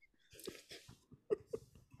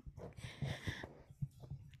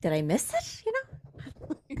 did I miss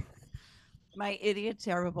it? My idiot,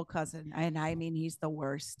 terrible cousin. And I mean, he's the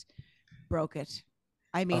worst. Broke it.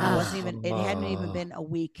 I mean, Oh. it hadn't even been a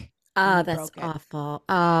week. Oh, he that's broke it. awful.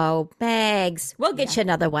 Oh, Megs. We'll get you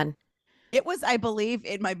another one. It was, I believe,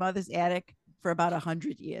 in my mother's attic for about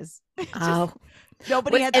 100 years. Oh,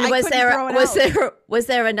 Nobody had. and I was couldn't throw it out. was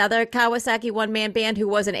there another Kawasaki one man band who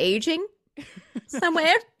wasn't aging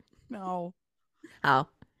somewhere? No, Oh,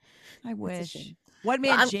 I a wish. shame. One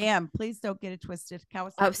man I'm- jam. Please don't get it twisted.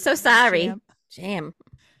 Kawasaki I'm so One Man sorry. Jam. Jam.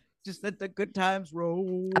 Just let the good times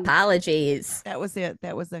roll. Apologies. That was it.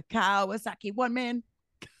 That was a Kawasaki one man.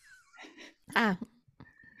 Ah,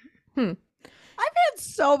 I've had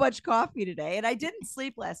so much coffee today, and I didn't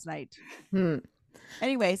sleep last night. hmm.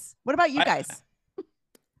 Anyways, what about you guys?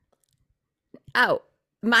 Oh,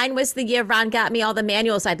 mine was the year Ron got me all the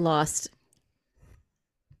manuals I'd lost.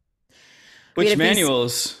 We Which had a VC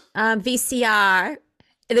manuals? VCR.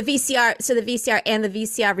 the VCR, so the VCR and the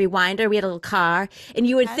VCR rewinder, we had a little car, and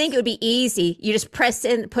you would think it would be easy. You just push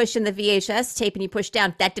in the VHS tape and you push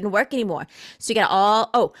down. That didn't work anymore. So you got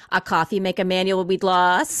our coffee maker manual we'd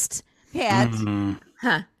lost. Pat,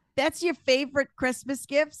 Huh. that's your favorite Christmas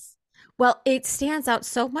gifts? Well, it stands out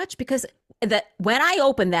so much because when I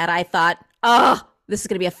opened that, I thought, oh, this is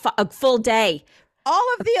going to be a full day. All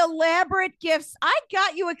of the elaborate gifts. I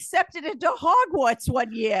got you accepted into Hogwarts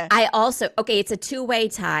one year. It's a two-way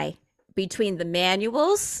tie between the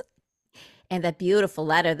manuals and that beautiful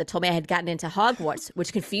letter that told me I had gotten into Hogwarts,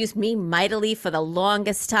 which confused me mightily for the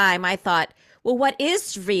longest time. I thought, well, what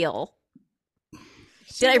is real?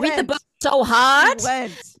 Did I read the book so hard? She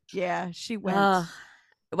went. Yeah, she went.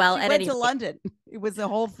 Well, she went to London. It was the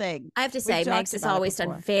whole thing. I have to say, Megs has always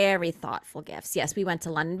done very thoughtful gifts. Yes, we went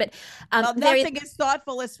to London, but nothing as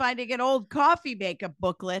thoughtful as finding an old coffee maker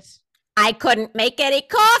booklet. I couldn't make any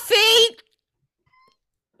coffee.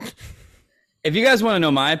 If you guys want to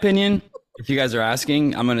know my opinion, if you guys are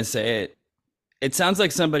asking, I'm going to say it. It sounds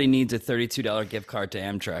like somebody needs a $32 gift card to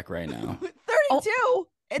Amtrak right now. 32?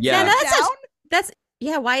 It's Yeah.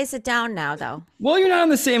 down? Why is it down now, though? Well, you're not on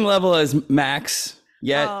the same level as Max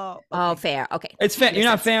yet. Oh, fair. Okay. It's you're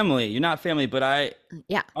not family. You're not family, but I'm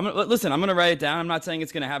gonna write it down. I'm not saying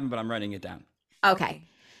it's gonna happen, but I'm writing it down. Okay.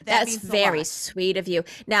 That's very sweet of you.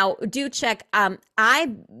 Now, do check.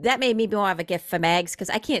 That made me more of a gift for Megs because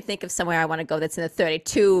I can't think of somewhere I want to go that's in the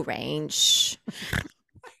 32 range.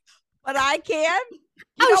 But I can.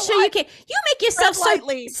 You can. You make yourself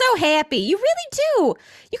so happy. You really do.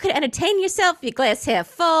 You could entertain yourself, your glass half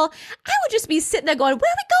full. I would just be sitting there going,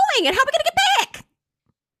 where are we going and how are we going to get back?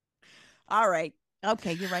 All right.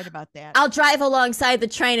 Okay, you're right about that. I'll drive alongside the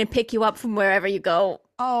train and pick you up from wherever you go.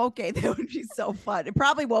 Oh, okay. That would be so fun. It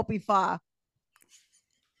probably won't be far.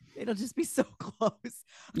 It'll just be so close.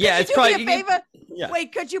 Yeah, could it's you probably do me a favor? Yeah.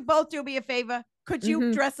 Wait, could you both do me a favor? Could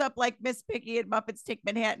you dress up like Miss Piggy and Muppets Take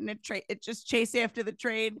Manhattan and just chase after the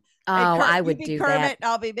train? Oh, I would do Kermit, that. And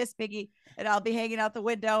I'll be Miss Piggy, and I'll be hanging out the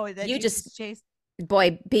window, and then you just chase.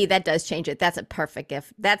 Boy, B, that does change it. That's a perfect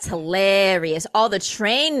gift. That's hilarious. All the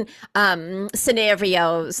train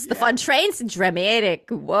scenarios, the fun trains, dramatic.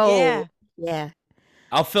 Whoa. Yeah.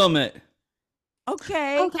 I'll film it.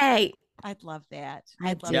 Okay. I'd love that.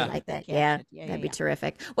 I'd love like that. Yeah. That'd be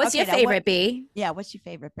terrific. What's your now favorite, B? Yeah. What's your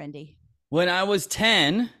favorite, Brendy? When I was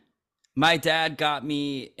 10, my dad got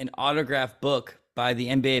me an autographed book by the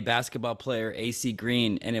NBA basketball player AC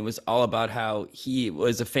Green, and it was all about how he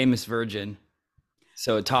was a famous virgin.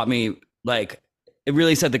 So it taught me, it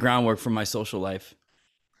really set the groundwork for my social life.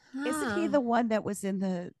 Isn't he the one that was in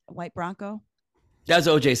the white Bronco? That's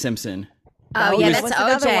O.J. Simpson. Oh, yeah,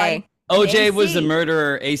 that's O.J. O.J. was the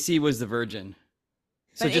murderer. AC was the virgin.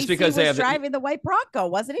 So but just AC because they was have driving the white Bronco,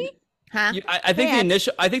 wasn't he? Huh? I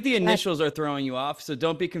think the initials are throwing you off. So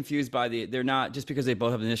don't be confused by they're not, just because they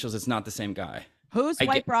both have initials, it's not the same guy. Whose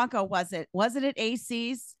white Bronco was it? Wasn't it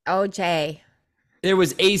AC's? O.J. There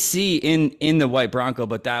was AC in the white Bronco,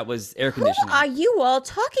 but that was air conditioning. Who are you all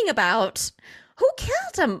talking about? Who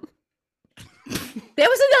killed him? There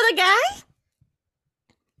was another guy?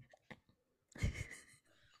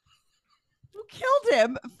 Who killed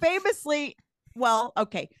him? Famously, well,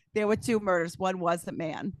 okay, there were two murders. One was the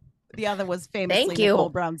man. The other was famously Nicole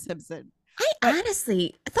Brown Simpson. I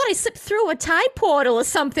thought I slipped through a Tide portal or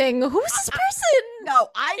something. Who's this person? No,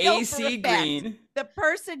 I know AC for a Green. fact, the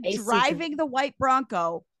person driving the white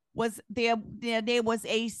Bronco was their name was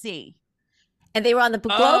AC. And they were on the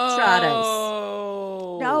Globetrotters.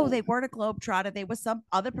 Oh. No, they weren't a Globetrotter. They were some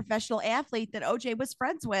other professional athlete that OJ was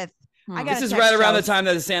friends with. This is right around the time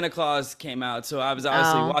that the Santa Claus came out. So I was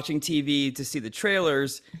obviously watching TV to see the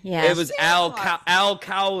trailers. Yeah. It was Al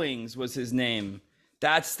Cowlings was his name.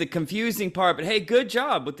 That's the confusing part. But hey, good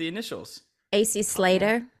job with the initials. AC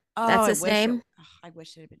Slater. That's his name. I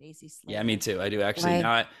wish it had been AC Slater. Yeah, me too. I do actually.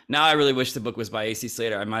 Right. Now I really wish the book was by AC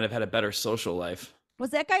Slater. I might have had a better social life. Was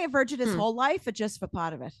that guy a virgin his whole life or just for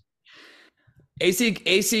part of it?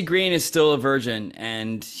 AC Green is still a virgin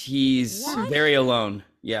and he's very alone.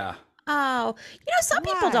 Yeah. Oh, some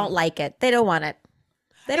people don't like it. They don't want it.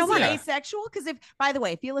 They don't want it. Asexual? Because by the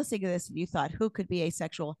way, if you're listening to this and you thought who could be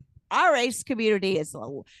asexual, our ace community is,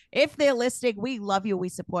 if they're listening, we love you. We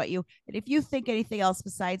support you. And if you think anything else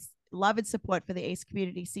besides love and support for the ace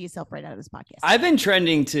community, see yourself right out of this podcast. I've been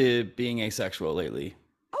trending to being asexual lately.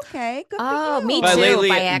 Okay. Good for you. Me by too. Lately,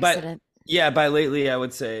 by accident. By lately, I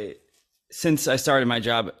would say since I started my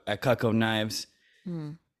job at Cutco Knives,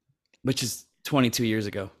 which is 22 years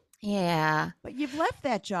ago. Yeah. But you've left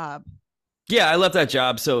that job. Yeah, I left that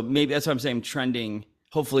job. So maybe that's what I'm saying, trending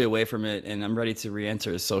hopefully away from it. And I'm ready to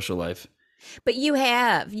re-enter social life. But you've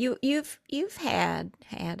had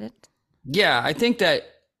it. Yeah, I think that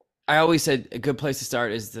I always said a good place to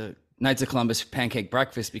start is the Knights of Columbus pancake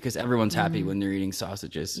breakfast because everyone's happy when they're eating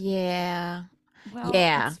sausages. Yeah. Well,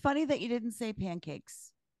 Yeah. it's funny that you didn't say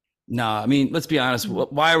pancakes. No, I mean, let's be honest.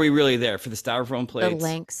 Why are we really there? For the styrofoam The plates,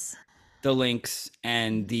 links. the links,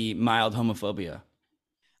 and the mild homophobia.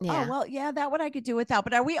 Yeah. Oh, well, yeah, that one I could do without.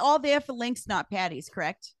 But are we all there for links, not patties,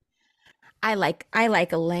 correct? I like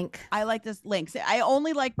a link. I like this links. I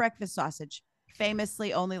only like breakfast sausage.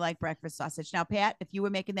 Famously only like breakfast sausage. Now, Pat, if you were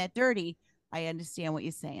making that dirty, I understand what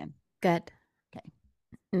you're saying. Good.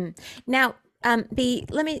 Okay. Now,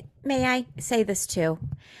 may I say this too?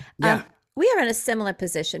 Yeah. We are in a similar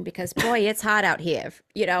position because boy, it's hot out here,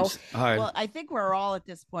 you know. Hard. Well, I think we're all at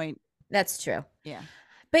this point. That's true. Yeah.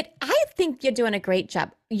 But I think you're doing a great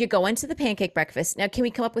job. You're going to the pancake breakfast. Now, can we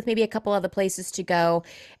come up with maybe a couple other places to go?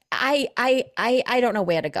 I don't know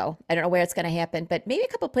where to go. I don't know where it's going to happen, but maybe a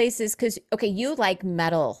couple places because, okay, you like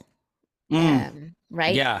metal,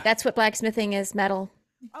 right? Yeah. That's what blacksmithing is, metal.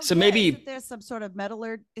 Oh, So yeah, maybe- isn't there some sort of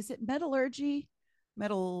is it metallurgy?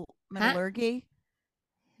 Metallurgy?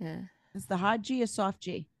 Yeah. Is the hard G or soft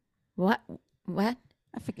G? What? I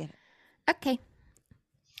forget it. Okay.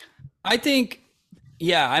 I think,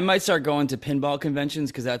 yeah, I might start going to pinball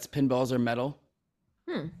conventions because pinballs are metal.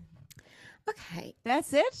 Okay.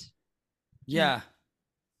 That's it? Yeah.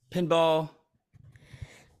 Pinball.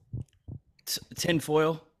 Tin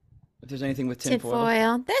foil. If there's anything with tin foil.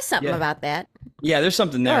 Tinfoil. There's something Yeah. about that. Yeah, there's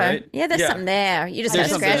something there, Sure. right? Yeah, there's something there. You just There's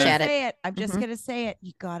got to something scratch there. at it. I'm just gonna say it.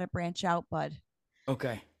 You gotta branch out, bud.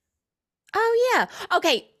 Okay. Oh yeah.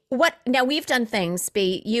 Okay. What now? We've done things.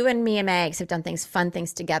 You and me and Mags have done fun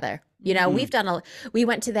things together. You know, we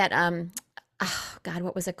went to that. Oh God,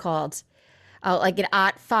 what was it called? Oh, like an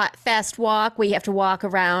art fast walk where you have to walk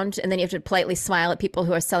around and then you have to politely smile at people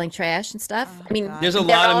who are selling trash and stuff. Oh, I mean, God. There's a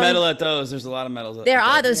they're lot of all- metal at those. There's a lot of metals. There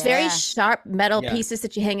are those. those very Yeah. sharp metal Yeah. pieces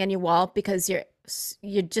that you hang on your wall because you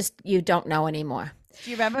don't know anymore.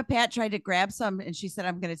 Do you remember Pat tried to grab some and she said,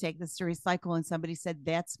 I'm gonna take this to recycle, and somebody said,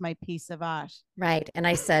 that's my piece of art. Right. And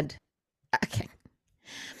I said, okay,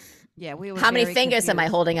 Yeah, we were how many very fingers am I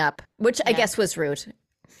confused. holding up? Which I Yeah. guess was rude.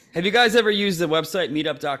 Have you guys ever used the website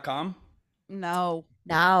meetup.com? No.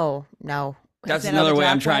 No. That's that on another the way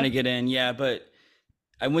I'm dark trying web? to get in. Yeah, but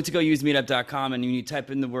I went to go use meetup.com and when you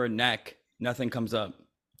type in the word neck, nothing comes up.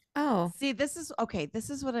 Oh. See, this is okay. This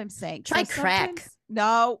is what I'm saying. Try crack. sometimes-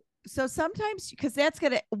 No. So sometimes, because that's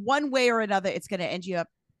gonna one way or another, it's gonna end you up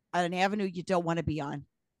on an avenue you don't want to be on.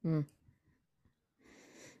 Hmm.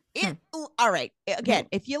 All right. Again,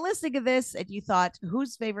 if you're listening to this and you thought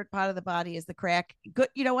whose favorite part of the body is the crack, good.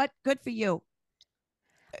 You know what? Good for you.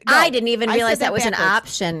 No, I didn't even I realize said that was an backwards.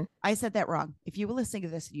 option. I said that wrong. If you were listening to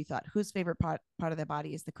this and you thought whose favorite part of their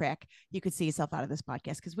body is the crack, you could see yourself out of this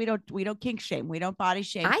podcast because we don't kink shame, we don't body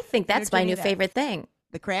shame. I think We that's don't do my any new of that. favorite thing.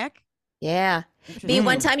 The crack. Yeah. B,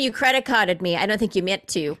 one time you credit carded me. I don't think you meant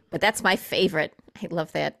to, but that's my favorite. I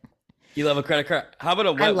love that. You love a credit card? How about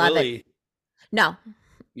a wet love it. willy? No,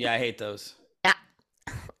 Yeah, I hate those.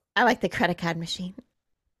 I like the credit card machine.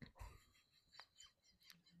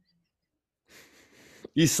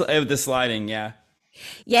 The sliding, yeah.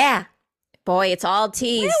 Yeah. Boy, it's all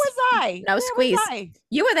teased. Where was I? No Where was squeeze. I?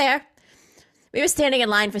 You were there. We were standing in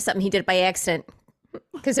line for something he did by accident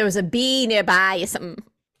because there was a bee nearby or something.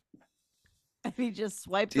 And he just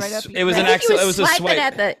swiped It right up. was an I think you excellent. were It was a swiping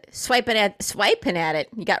swipe. swiping at it.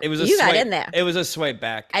 You got It was a you swipe. got in there. It was a swipe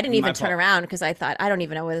back. I didn't My even turn fault. around because I thought I don't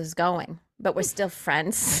even know where this is going, but we're still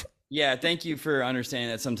friends. Yeah, thank you for understanding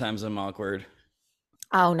that sometimes I'm awkward.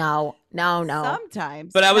 Oh no.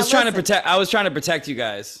 Sometimes. But I was Now trying to listen. protect. I was trying to protect you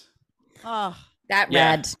guys. Oh, That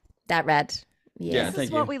Yeah. red. That red. Yeah, this thank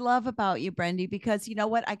is what you. we love about you, Brendy, because you know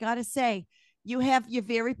what? I gotta say, you're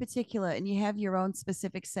very particular and you have your own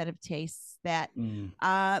specific set of tastes that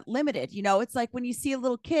limited. You know, it's like when you see a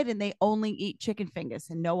little kid and they only eat chicken fingers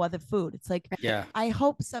and no other food. It's like Yeah. I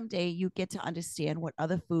hope someday you get to understand what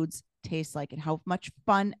other foods taste like and how much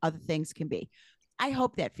fun other things can be. I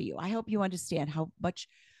hope that for you. I hope you understand how much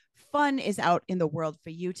fun is out in the world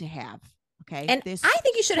for you to have. Okay. And There's I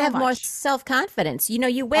think you should so have more much. self-confidence. You know,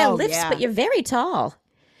 you wear Oh, lifts, yeah. but you're very tall.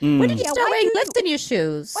 Mm. When did you Yeah, start why wearing do you- lifts in your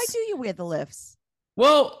shoes? Why do you wear the lifts?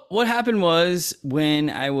 Well, what happened was when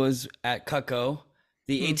I was at Cutco,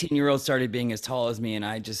 the Hmm. 18-year-old started being as tall as me, and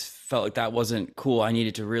I just felt like that wasn't cool. I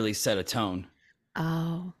needed to really set a tone.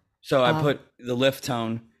 Oh. So I Oh. put the lift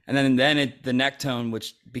tone, and then the neck tone,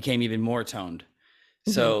 which became even more toned.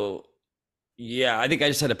 Mm-hmm. So, yeah, I think I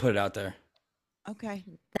just had to put it out there. Okay.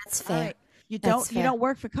 That's All fair. right. You That's don't fair.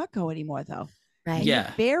 work for Cutco anymore though. Right.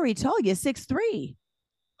 Yeah. Very tall. You're 6'3".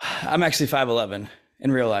 I'm actually 5'11"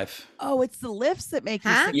 in real life. Oh, it's the lifts that make you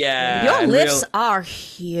Huh? 6'3". Yeah. Your in lifts real- are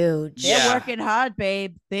huge. They're Yeah. working hard,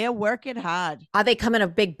 babe. They're working hard. Are they come in a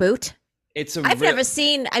big boot? It's a I've real- never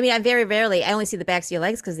seen, I mean, I very rarely, I only see the backs of your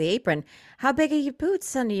legs because of the apron. How big are your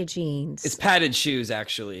boots under your jeans? It's padded shoes,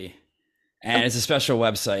 actually. And it's a special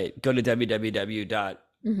website. Go to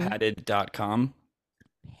www.padded.com.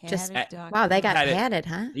 Just- Padded dog. Wow, they got Padded. padded,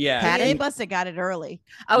 huh? Yeah. Padded? They must have got it early.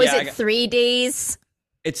 Oh, is Yeah, I it got- 3Ds?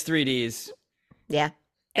 It's 3Ds. Yeah,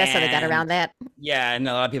 that's how they got And- around that. Yeah, and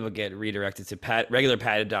a lot of people get redirected to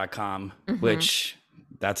regularpadded.com, which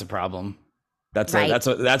that's a problem. That's Right. that's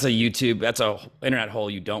a YouTube, that's a internet hole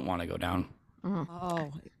you don't want to go down.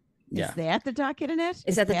 Oh, Yeah. is that the dark internet?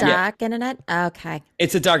 Is that the Padded? dark internet? Okay.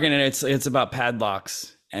 It's a dark internet. It's about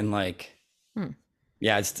padlocks and like, Hmm.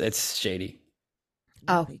 yeah, it's shady.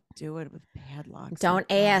 Oh. They do it with padlocks. Don't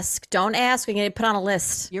Oh, God. ask. Don't ask. We're going to put on a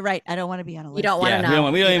list. You're right. I don't want to be on a list. You don't want Yeah, to we know.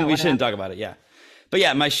 don't, You don't we wanna- shouldn't talk about it. Yeah, but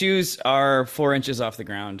yeah, my shoes are 4 inches off the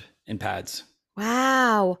ground in pads.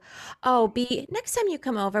 Wow. Oh, B, next time you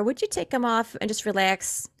come over, would you take them off and just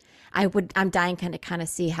relax? I'm dying to kind of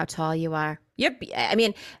see how tall you are. I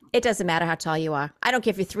mean, it doesn't matter how tall you are. I don't care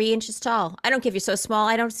if you're 3 inches tall. I don't care if you're so small.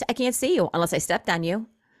 I can't see you unless I stepped on you.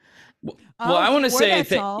 Well, Oh, I want to we're say,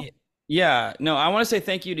 that tall. yeah, no, I want to say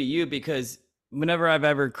thank you to you because whenever I've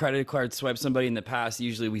ever credit card swiped somebody in the past,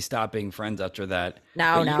 usually we stop being friends after that.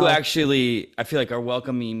 No, But no. you actually, I feel like, are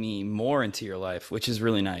welcoming me more into your life, which is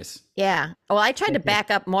really nice. Yeah. Well, I tried to back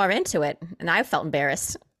up more into it, and I felt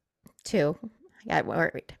embarrassed too. I got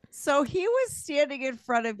worried. So he was standing in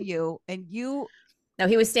front of you, and you No,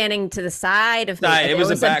 he was standing to the side of me. Right, and it there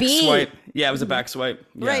was a back bee. swipe. Yeah, it was a back swipe.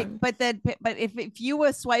 Yeah. right, but if you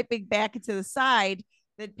were swiping back into the side,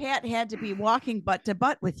 then Pat had to be walking butt to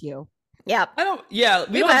butt with you. Yep. I don't. Yeah,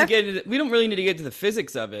 We don't have were. to get into, we don't really need to get to the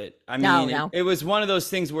physics of it. I mean, No, no. It was one of those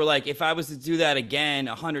things where, like, if I was to do that again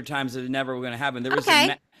 100 times, it never going to happen. There was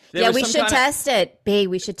Okay. there Yeah, was we some should kinda- test it. B,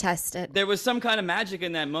 we should test it. There was some kind of magic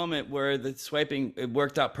in that moment where the swiping it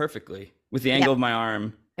worked out perfectly with the angle of my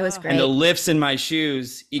arm It was Oh. great. and the lifts in my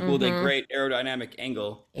shoes equaled Mhm. a great aerodynamic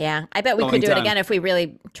angle. Yeah, I bet we Going could do it down. again if we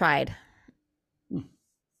really tried.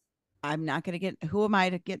 I'm not going to get. Who am I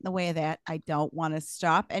to get in the way of that? I don't want to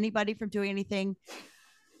stop anybody from doing anything,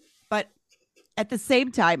 but at the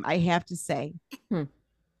same time, I have to say, Hmm.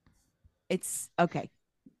 it's okay.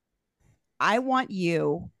 I want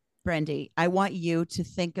you, Brendy. I want you to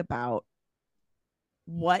think about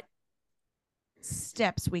what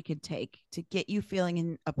steps we could take to get you feeling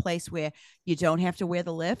in a place where you don't have to wear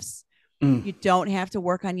the lifts. Mm. You don't have to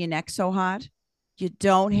work on your neck so hard. You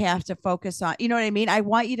don't have to focus on, you know what I mean?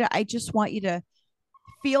 I just want you to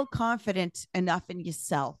feel confident enough in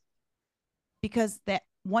yourself, because that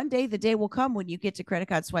one day, the day will come when you get to credit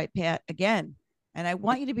card swipe Pat again. And I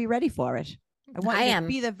want you to be ready for it. I want I you am. to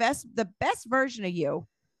be the best version of you.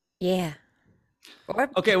 Yeah. Or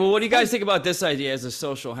Okay, well, what do you guys think about this idea as a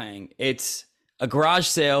social hang? It's a garage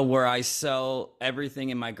sale where I sell everything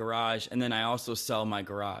in my garage, and then I also sell my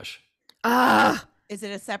garage. ah, Is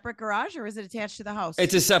it a separate garage or is it attached to the house?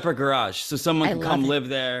 It's a separate garage, so someone I can love come it. live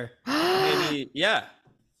there. Maybe, yeah.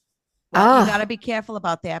 Well, Ah. you got to be careful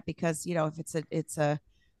about that, because if it's a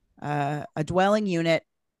dwelling unit,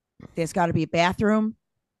 there's got to be a bathroom,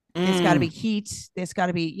 there's got to be heat, there's got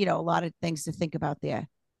to be a lot of things to think about there.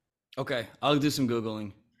 Okay, I'll do some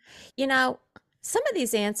Googling. Some of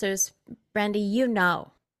these answers, Brandy,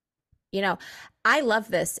 I love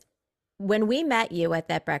this. When we met you at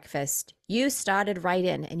that breakfast, you started right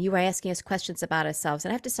in and you were asking us questions about ourselves.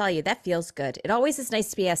 And I have to tell you, that feels good. It always is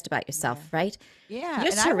nice to be asked about yourself, right? Yeah,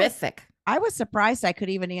 You're and terrific. I was surprised I could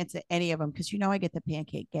even answer any of them, because I get the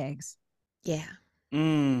pancake gags. Yeah.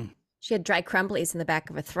 Mm. She had dry crumblies in the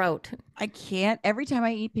back of her throat. I can't. Every time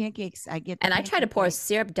I eat pancakes, I get. the And I try to pancake pour gag.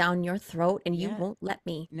 syrup down your throat and you Yeah. won't let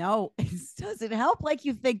me. No, it doesn't help like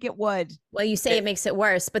you think it would. Well, you say it makes it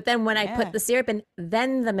worse, but then when I Yeah. put the syrup in,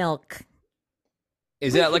 then the milk.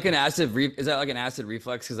 Is that like an acid? Is that like an acid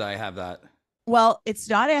reflex? Because I have that. Well, it's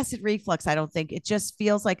not acid reflux. I don't think. It just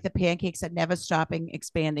feels like the pancakes are never stopping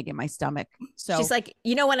expanding in my stomach. So She's like,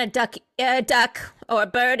 when a duck or a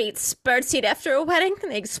bird eats birdseed after a wedding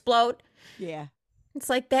and they explode. yeah. It's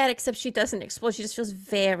like that, except she doesn't explode. She just feels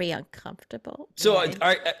very uncomfortable. So,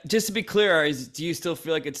 Yeah. just to be clear, do you still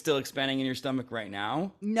feel like it's still expanding in your stomach right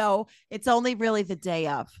now? No, it's only really the day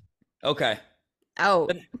of. Okay. Oh,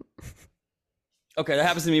 Okay, that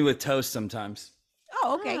happens to me with toast sometimes.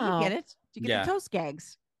 Oh, okay. Oh. You get it. You get Yeah. the toast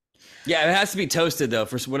gags. Yeah, it has to be toasted though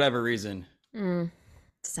for whatever reason. science.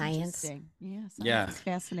 Interesting. Yeah. Yeah. It's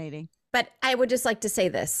fascinating. But I would just like to say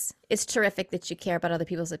this. It's terrific that you care about other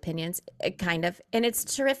people's opinions, kind of. And it's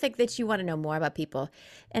terrific that you want to know more about people.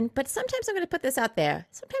 But sometimes I'm going to put this out there.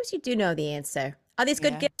 Sometimes you do know the answer. Are these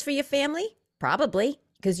good gifts for your family? Probably,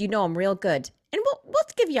 because you know them real good. And we'll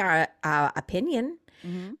give you our opinion.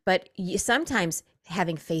 Mm-hmm. But sometimes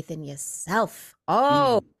having faith in yourself.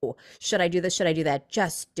 Oh, should I do this? Should I do that?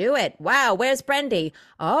 Just do it. Wow, where's Brendy?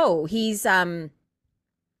 Oh, he's in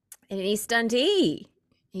East Dundee.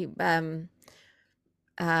 He's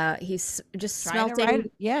just smelting.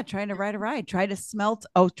 Trying to ride a ride. Try to smelt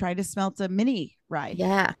a mini ride.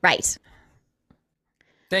 Yeah, right.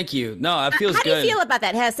 Thank you. No, it feels good. How do you feel about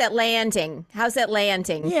that? How's that landing?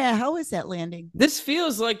 Yeah, how is that landing? This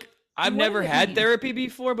feels like I've never had therapy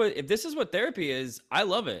before, but if this is what therapy is, I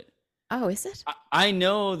love it. Oh, is it? I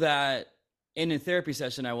know that in a therapy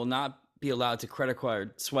session, I will not be allowed to credit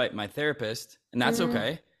card swipe my therapist, and that's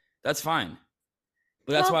okay. That's fine.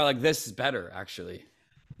 But that's why like this is better, actually.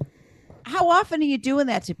 How often are you doing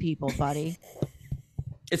that to people, buddy?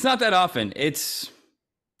 It's not that often. It's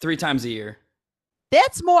 3 times a year.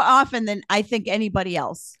 That's more often than I think anybody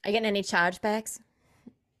else. Are you getting any chargebacks?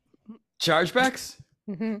 Chargebacks?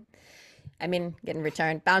 Mm-hmm. I mean, getting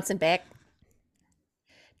returned, bouncing back.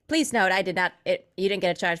 Please note, I did not. You didn't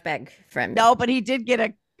get a chargeback from me. No, but he did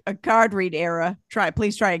get a card read error.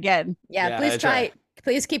 Please try again. Yeah, please try.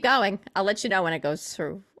 Please keep going. I'll let you know when it goes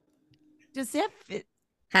through. Does that fit?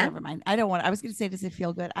 Huh? Never mind. I don't want. I was going to say, does it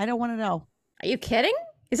feel good? I don't want to know. Are you kidding?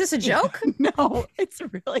 Is this a joke? No, it's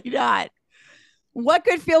really not. What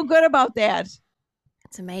could feel good about that?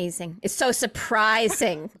 It's amazing. It's so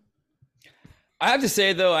surprising. I have to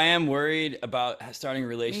say, though, I am worried about starting a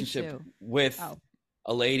relationship with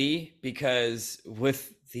a lady because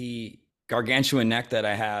with the gargantuan neck that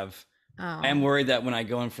I have, I am worried that when I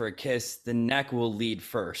go in for a kiss, the neck will lead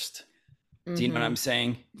first. Mm-hmm. Do you know what I'm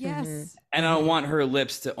saying? Yes. Mm-hmm. And I don't want her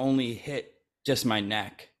lips to only hit just my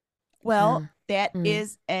neck. Well, that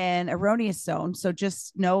is an erroneous zone. So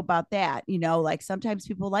just know about that. You know, like sometimes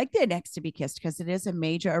people like their necks to be kissed because it is a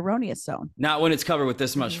major erroneous zone. Not when it's covered with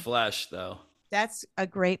this much flesh, though. That's a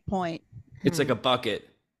great point. It's like a bucket.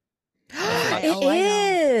 It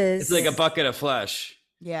is. It's like a bucket of flesh.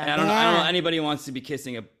 Yeah. And I don't know anybody who wants to be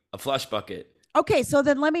kissing a flesh bucket. Okay, so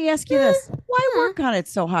then let me ask you this. Why work on it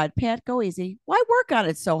so hard? Pat, go easy. Why work on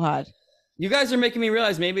it so hard? You guys are making me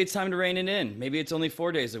realize maybe it's time to rein it in. Maybe it's only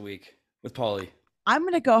 4 days a week with Paulie. I'm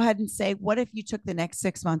going to go ahead and say, what if you took the next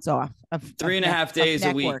 6 months off? 3.5 days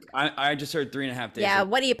a week. I just heard 3.5 days. Yeah,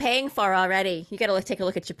 what are you paying for already? You got to take a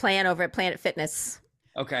look at your plan over at Planet Fitness.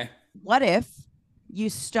 Okay. What if you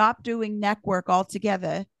stop doing neck work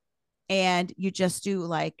altogether and you just do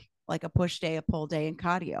like a push day, a pull day, and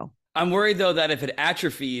cardio? I'm worried, though, that if it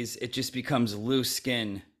atrophies, it just becomes loose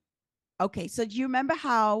skin. Okay, so do you remember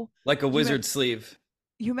how... Like a wizard sleeve.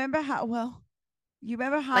 You remember how...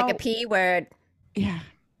 Like a P word. Yeah.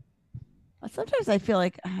 Sometimes I feel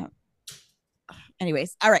like...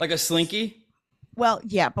 anyways, all right. Like a slinky? Well,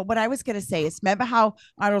 yeah, but what I was going to say is, remember how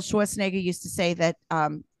Arnold Schwarzenegger used to say that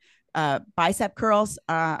bicep curls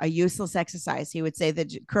are a useless exercise? He would say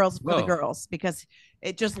that curls for the girls because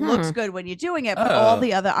it just looks good when you're doing it, but all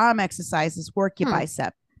the other arm exercises work your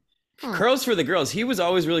bicep. Curls for the girls. He was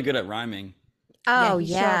always really good at rhyming. Oh, he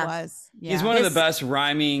sure was. Yeah. He's one of the best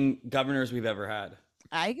rhyming governors we've ever had.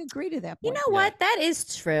 I agree to that point. You know what? That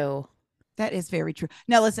is true. That is very true.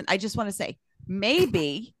 Now, listen, I just want to say,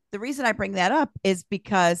 maybe the reason I bring that up is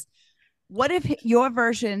because what if your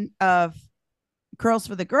version of curls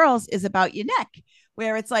for the girls is about your neck,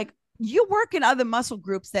 where it's like you work in other muscle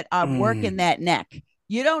groups that are working that neck.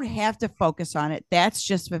 You don't have to focus on it. That's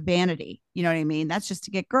just for vanity. You know what I mean? That's just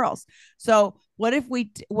to get girls. So what if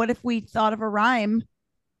we thought of a rhyme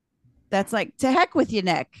that's like, to heck with your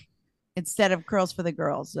neck, instead of curls for the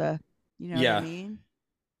girls? You know what I mean?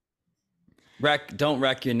 Don't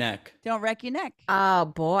wreck your neck. Don't wreck your neck. Oh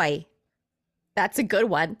boy, that's a good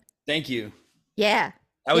one. Thank you. Yeah.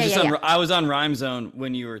 I was on Rhyme Zone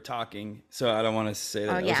when you were talking, so I don't want to say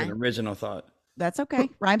that. That was an original thought. That's okay.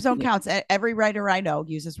 Rhyme Zone counts. Every writer I know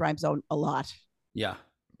uses Rhyme Zone a lot. Yeah.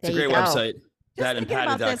 It's a great website. That and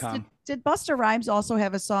patted.com. Did Busta Rhymes also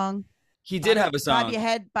have a song? He did have a song. Bob your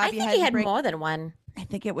head. I think he had more than one. I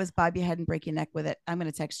think it was Bob your head and break your neck with it. I'm going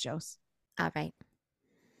to text Joe's. All right.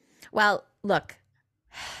 Well, look.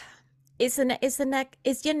 Is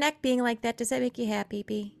your neck being like that? Does that make you happy,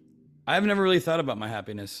 B? I've never really thought about my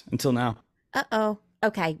happiness until now. Uh-oh.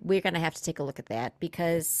 Okay, we're going to have to take a look at that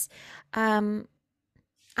because I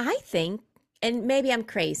think, and maybe I'm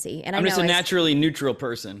crazy, and I'm just a naturally neutral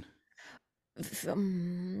person.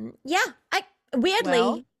 Yeah,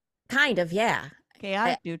 weirdly, kind of, yeah.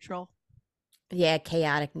 Chaotic neutral. Yeah,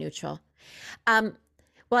 chaotic neutral. Um,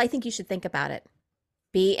 well, I think you should think about it,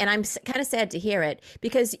 B. And I'm kind of sad to hear it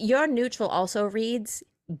because your neutral also reads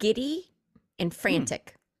giddy and Hmm.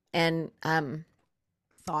 frantic and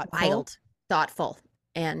Thoughtful. wild, thoughtful,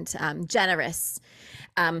 and generous.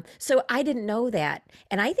 So I didn't know that.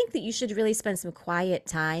 And I think that you should really spend some quiet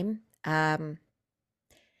time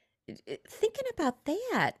thinking about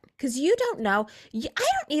that because you don't know. I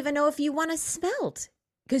don't even know if you want to smelt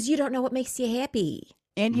because you don't know what makes you happy.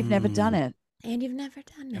 And you've never done it. And you've never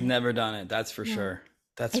done I've it. never done it. That's for No. sure.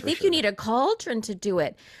 That's I for think sure. you need a cauldron to do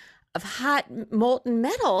it, of hot molten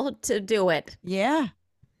metal to do it. Yeah.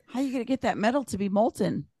 How are you going to get that metal to be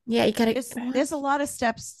molten? Yeah, you gotta. There's a lot of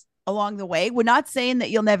steps along the way. We're not saying that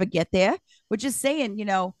you'll never get there. We're just saying,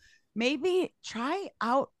 maybe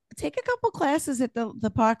take a couple classes at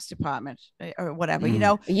the parks department or whatever,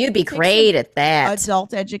 You'd be take great at that.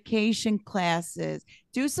 adult education classes,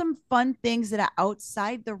 do some fun things that are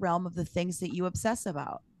outside the realm of the things that you obsess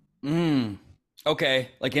about. Okay,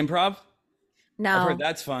 like improv. No, I've heard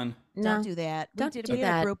that's fun. no, Don't do that. Don't We do did a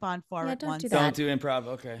that. group on for Yeah, it don't once. do that. Don't do improv.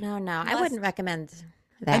 Okay. no. I Unless- wouldn't recommend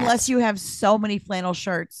that. Unless you have so many flannel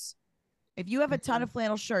shirts. If you have a ton of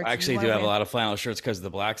flannel shirts, I actually do have a lot of flannel shirts because of the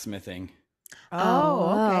blacksmithing. Oh,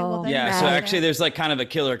 okay. Well, then Yeah, Right. so actually there's like kind of a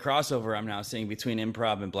killer crossover I'm now seeing between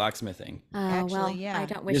improv and blacksmithing. Oh, Actually, well, yeah. I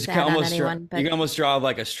don't You wish just that can on almost draw, anyone. But you can almost draw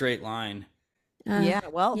like a straight line. yeah.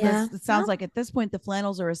 Well, yeah. it sounds Well- like at this point the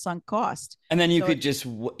flannels are a sunk cost. And then you So could it- just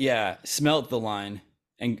smelt the line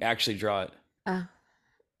and actually draw it.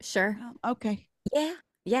 Sure. Okay.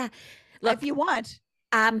 Yeah. Look, If you want.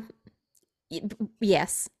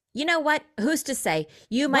 Yes. You know what? Who's to say?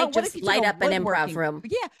 You Well, might what if just you took light a up an improv woodworking- room.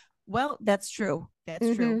 Yeah. Well, that's true. That's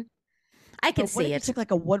true. Mhm. I can But what see if it. you took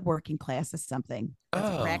like a woodworking class or something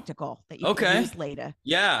that's Oh. practical that you Okay. can use later?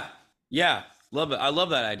 Yeah. Love it. I love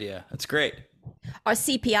that idea. That's great. Or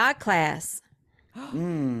CPR class.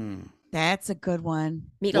 That's a good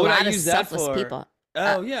one. Meet What a would I lot of use that selfless for? people.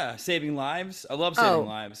 Oh yeah, saving lives. I love saving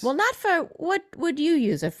lives. Well, not for what would you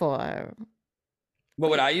use it for? What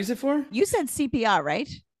would I use it for? You said CPR, right?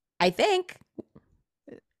 I think.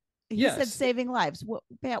 He said Yes. saving lives.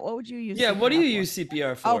 Pat, what would you use? Yeah, what do CPR you for? use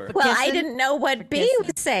CPR Oh, for? for Well, I kissing? didn't know what For B kissing.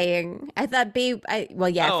 was saying. I thought B.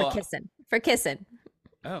 Oh, for kissing. For kissing.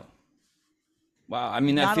 Oh, wow. I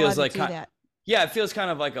mean, that Not feels allowed like to do that. yeah, it feels kind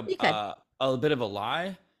of like You could. a bit of a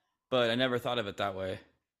lie, but I never thought of it that way.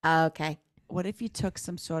 Okay. What if you took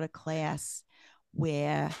some sort of class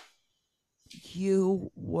where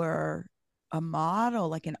you were a model,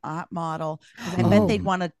 like an art model? 'Cause I bet they'd Oh.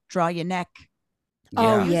 want to draw your neck.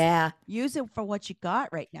 Oh, Yeah. yeah. Use it for what you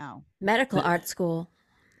got right now. Medical art school.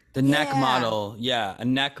 The neck Yeah. model. Yeah, a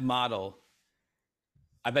neck model.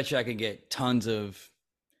 I bet you I could get tons of,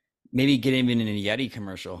 maybe get even in a Yeti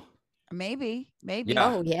commercial. Maybe. Yeah.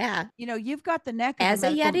 Oh, yeah. You've got the neck of As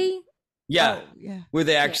a medical- Yeti? Yeah, Oh, yeah. where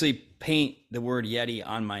they actually paint the word Yeti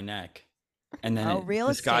on my neck, and then it real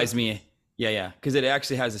disguise estate. me. Yeah, because it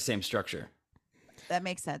actually has the same structure. That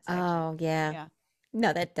makes sense. Actually. Oh, yeah. Yeah.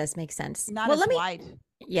 No, that does make sense. Not well, as let me. wide.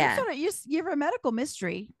 Yeah. You're a medical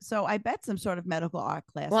mystery, so I bet some sort of medical art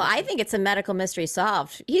class. Well, would I be- think it's a medical mystery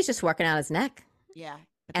solved. He's just working out his neck. yeah,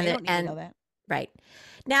 but and they it- don't need to and- know that. Right.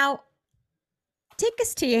 Now, take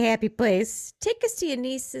us to your happy place. Take us to your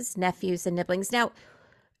nieces, nephews, and nibblings. Now,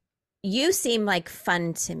 you seem like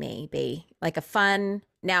fun to me, B. Like a fun.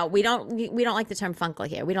 Now, we don't like the term funkle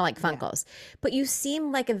here. We don't like Yeah. funkles. But you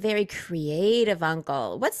seem like a very creative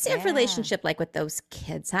uncle. What's your Yeah. relationship like with those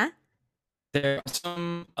kids, huh? They're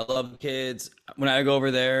awesome. I love the kids. When I go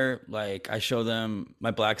over there, like I show them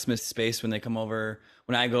my blacksmith space when they come over.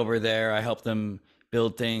 When I go over there, I help them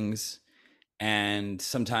build things. And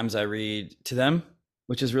sometimes I read to them,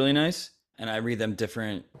 which is really nice. And I read them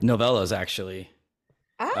different novellas, actually.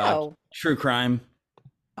 True crime.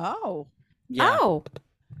 Oh, Yeah. Oh,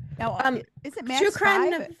 now is it Max true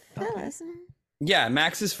crime 5? novellas. Yeah,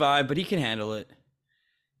 Max is 5, but he can handle it.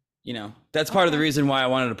 That's part of the reason why I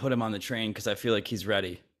wanted to put him on the train, because I feel like he's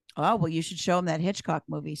ready. Oh, well, you should show him that Hitchcock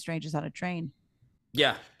movie, Strangers on a Train.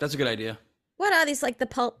 Yeah, that's a good idea. What are these, like the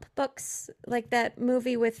pulp books? Like that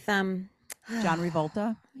movie with John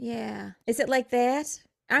Revolta. Yeah. Is it like that?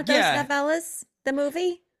 Aren't those Yeah. novellas? The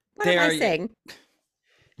movie? What They am I are- saying?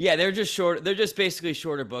 Yeah, they're just short. They're just basically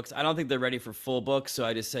shorter books. I don't think they're ready for full books, so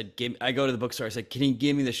I just said, I go to the bookstore. I said, "Can you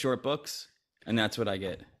give me the short books?" And that's what I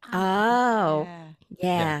get. Oh,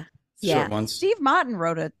 Yeah. yeah. Short ones. Steve Martin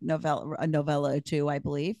wrote a novella or two, I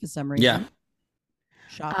believe, for some reason. Yeah.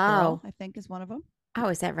 Shop Oh. Girl, I think, is one of them. Oh,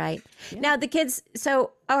 is that right? Yeah. Now the kids,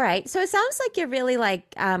 so all right. So it sounds like you're really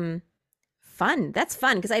like fun. That's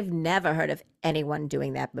fun because I've never heard of anyone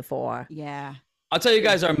doing that before. Yeah, I'll tell you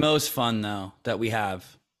guys our most fun though that we have.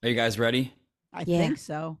 Are you guys ready? I Yeah. think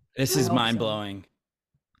so. This I is hope so. mind blowing.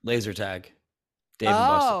 Laser tag. Dave and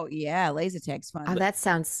Buster. Oh yeah, laser tag's fun. Oh, that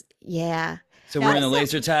sounds, yeah. So we're in a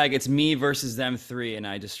laser tag. It's me versus them three, and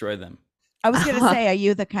I destroy them. I was gonna say, are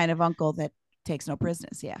you the kind of uncle that takes no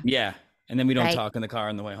prisoners? Yeah. Yeah, and then we don't Right. talk in the car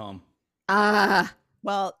on the way home.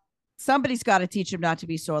 Well, somebody's got to teach them not to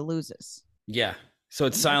be sore losers. Yeah. So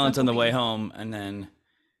it's silent on the way home, and then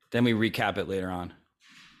we recap it later on.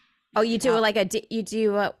 Oh, you do like you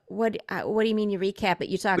do what do you mean you recap it?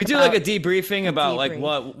 You talk We about do like a debriefing about like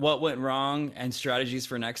debrief. what went wrong and strategies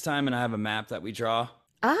for next time, and I have a map that we draw.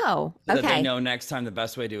 Oh, So that okay. they know next time the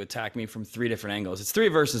best way to attack me from 3 different angles. It's 3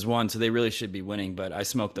 versus 1, so they really should be winning, but I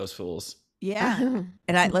smoke those fools. Yeah.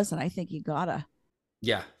 And I think you gotta.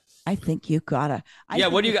 Yeah. I think you gotta.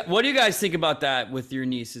 What do you guys think about that with your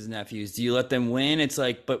nieces and nephews? Do you let them win? It's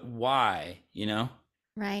like, but why? You know?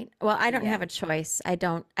 Right. Well, I don't Yeah. have a choice. I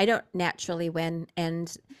don't naturally win,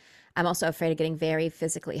 and I'm also afraid of getting very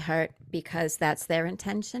physically hurt because that's their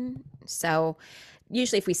intention. So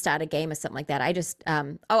usually if we start a game or something like that, I just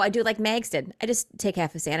I do like Mags did. I just take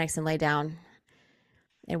half a Xanax and lay down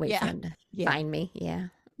and wait for them to find me. Yeah.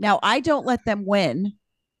 Now I don't let them win.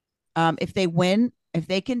 If they win, if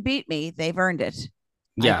they can beat me, they've earned it.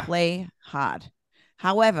 Yeah. I play hard.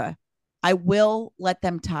 However, I will let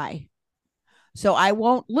them tie. So I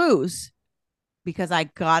won't lose because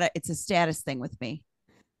it's a status thing with me.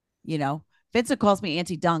 You know, Vincent calls me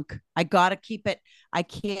anti-dunk. I gotta keep it. I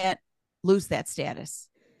can't lose that status.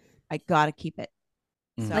 I gotta keep it.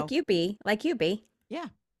 Mhm. So, Like you be.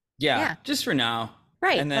 Yeah. Just for now.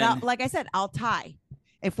 Right. And but then like I said, I'll tie.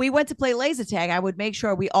 If we went to play laser tag, I would make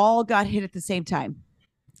sure we all got hit at the same time.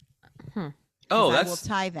 I will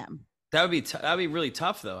tie them. that would be really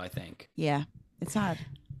tough though, I think. Yeah, it's hard.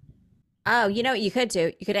 Oh, you know what you could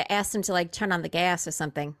do? You could have asked them to like turn on the gas or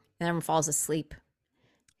something, and everyone falls asleep.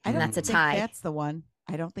 I And don't that's a think tie. That's the one.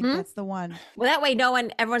 I don't think that's the one. Well, that way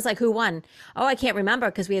everyone's like, who won? Oh, I can't remember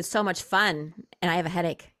because we had so much fun and I have a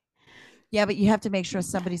headache. Yeah, but you have to make sure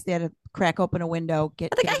somebody's there to crack open a window.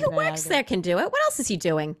 But the guy who works there can do it. What else is he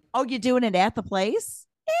doing? Oh, you're doing it at the place?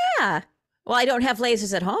 Yeah. Well, I don't have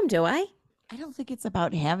lasers at home, do I? I don't think it's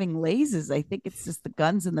about having lasers. I think it's just the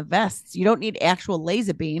guns and the vests. You don't need actual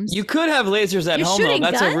laser beams. You could have lasers at You're home though. shooting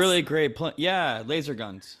That's guns? a really great plan. Yeah, laser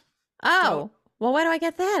guns. Oh, well, where do I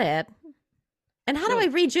get that at? And how do I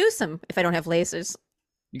rejuice them if I don't have lasers?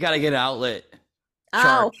 You got to get an outlet. Oh,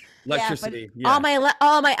 Charge. Electricity. Yeah.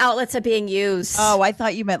 all my outlets are being used. Oh, I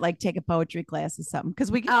thought you meant like take a poetry class or something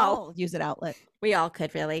because we can all use an outlet. We all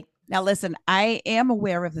could really. Now, listen, I am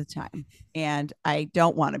aware of the time and I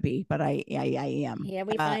don't want to be, but I am. Yeah,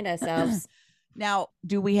 we find ourselves. Now,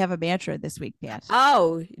 do we have a mantra this week, Pat?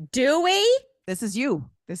 Oh, do we? This is you.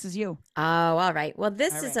 This is you. Oh, all right. Well,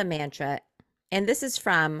 this All is right. a mantra, and this is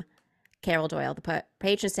from Carol Doyle, the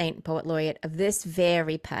patron saint and poet laureate of this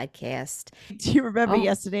very podcast. Do you remember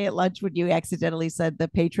yesterday at lunch when you accidentally said the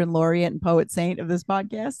patron laureate and poet saint of this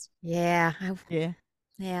podcast? Yeah.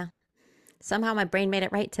 Yeah. Somehow my brain made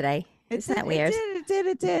it right today. Isn't that weird?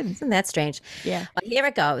 It did. Isn't that strange? Yeah. Well, here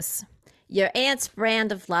it goes. Your aunt's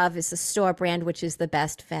brand of love is the store brand, which is the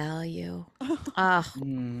best value.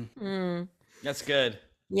 That's good.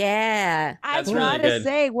 Yeah. I That's was really trying to good.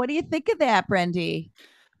 say, what do you think of that, Brendy?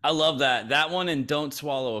 I love that. That one and Don't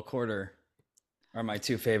Swallow a Quarter are my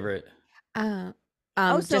 2 favorite. So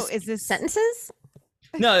just is this sentences?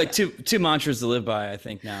 No, like two mantras to live by, I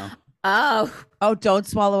think now. Oh, don't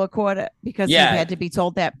swallow a quarter because you Yeah. had to be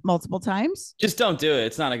told that multiple times? Just don't do it.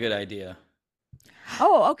 It's not a good idea.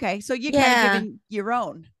 Oh, okay. So you kind Yeah. of giving your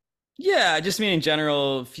own. Yeah, I just mean in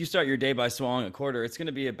general, if you start your day by swallowing a quarter, it's going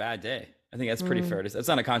to be a bad day. I think that's pretty fair. That's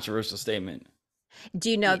not a controversial statement. do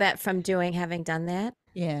you know that from having done that?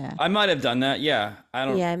 Yeah. I might have done that. Yeah, I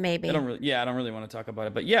don't. Yeah, maybe. I don't really want to talk about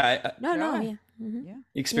it, but yeah, No, Yeah. yeah. Mhm. Yeah.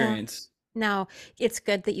 experience. No, it's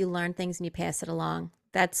good that you learn things and you pass it along.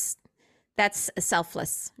 That's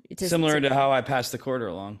selfless. Similar to how I passed the quarter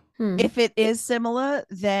along. If it is similar,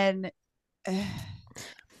 then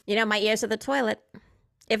my ears are the toilet.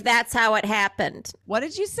 If that's how it happened. what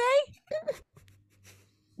did you say?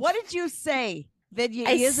 What did you say? That your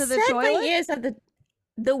I ears are the said toilet? my ears are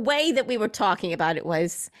the way that we were talking about it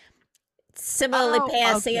was similarly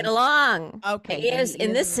passing it okay. along. Okay, My then ears, the in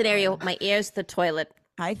ears this are the scenario, toilet. my ears the toilet.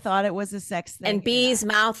 I thought it was a sex thing. And B's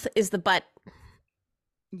mouth is the butt.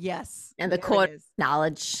 Yes. And the there court it is.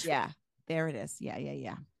 knowledge. Yeah. There it is.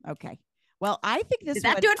 Yeah. Okay. Well, I think this Did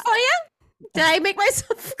that one, do it for you? Did I make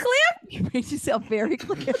myself clear? You made yourself very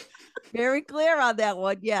clear on that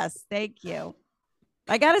one. Yes, thank you.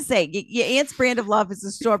 I gotta say, your aunt's brand of love is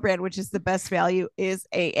a store brand, which is the best value. This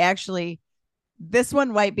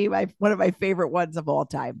one might be one of my favorite ones of all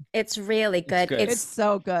time. It's really good. It's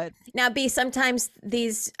so good. Now, B, sometimes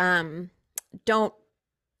these don't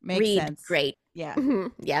read sense. great. Yeah.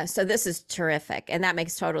 Yeah. So this is terrific, and that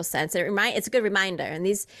makes total sense. It's a good reminder. And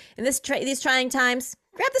these trying times,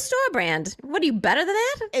 grab the store brand. What are you better than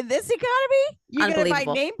that? In this economy, you're gonna buy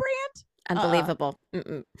name brand? Unbelievable.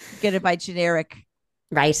 You're gonna buy generic.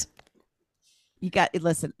 Right.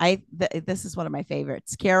 Listen. This is one of my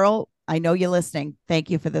favorites. Carol, I know you're listening. Thank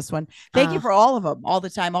you for this one. Thank you for all of them, all the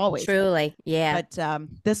time, always. Truly, yeah. But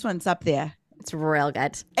this one's up there. It's real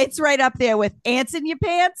good. It's right up there with ants in your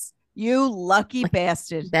pants. You lucky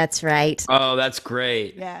bastard. That's right. Oh, that's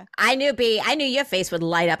great. Yeah. I knew your face would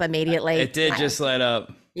light up immediately. It did just light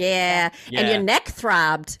up. Yeah. And your neck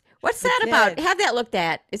throbbed. What's that about? Have that looked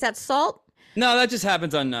at. Is that salt? No, that just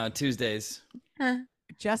happens on Tuesdays. Huh.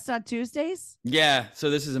 Just on Tuesdays? Yeah. So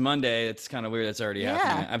this is a Monday. It's kind of weird. That's already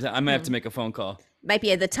happening. I might have to make a phone call. Might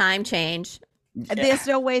be the time change. Yeah. There's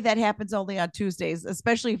no way that happens only on Tuesdays,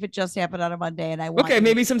 especially if it just happened on a Monday. And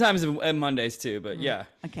maybe sometimes on Mondays too, but yeah.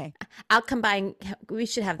 Okay. I'll combine. We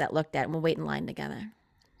should have that looked at, and we'll wait in line together.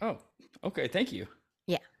 Oh, okay. Thank you.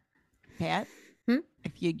 Yeah. Pat,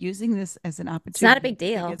 if you're using this as an opportunity, it's not a big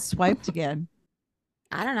deal. To get swiped again.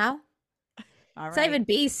 I don't know. All right. It's not even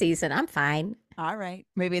B season. I'm fine. All right.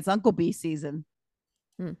 Maybe it's Uncle B season.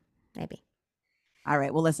 Maybe. All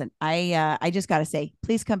right. Well, listen, I just got to say,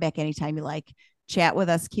 please come back anytime you like. Chat with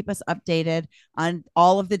us. Keep us updated on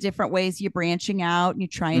all of the different ways you're branching out and you're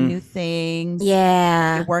trying new things.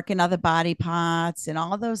 Yeah. You're working other body parts and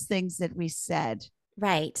all those things that we said.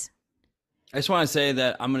 Right. I just want to say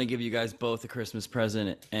that I'm going to give you guys both a Christmas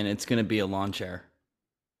present, and it's going to be a lawn chair.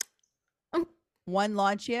 One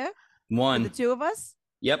lawn chair? One. For the two of us?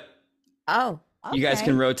 Yep. Oh. Okay. You guys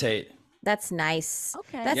can rotate. That's nice.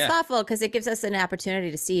 Okay. That's thoughtful because it gives us an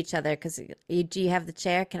opportunity to see each other. Because do you have the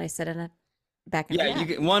chair? Can I sit in it? Back in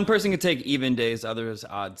Yeah, one person can take even days, others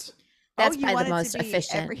odds. That's probably the most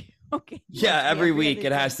efficient. Every week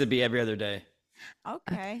it has to be every other day.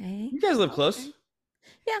 Okay. You guys live close.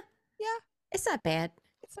 Yeah. It's not bad.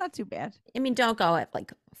 It's not too bad. I mean, don't go at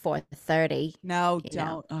like 4:30. No,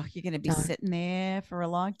 don't. Oh, you're going to be sitting there for a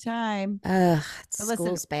long time. Ugh,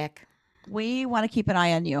 school's back. We want to keep an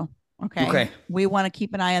eye on you. Okay. We want to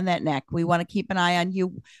keep an eye on that neck. We want to keep an eye on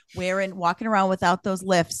you walking around without those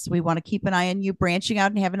lifts. We want to keep an eye on you branching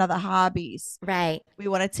out and having other hobbies. Right. We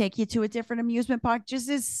want to take you to a different amusement park just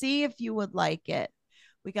to see if you would like it.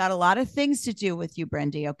 We got a lot of things to do with you,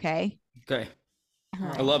 Brendy. Okay. Okay.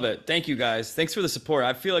 I love it. Thank you guys. Thanks for the support.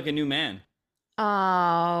 I feel like a new man.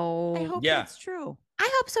 Oh. I hope that's true. I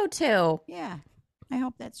hope so too. Yeah. I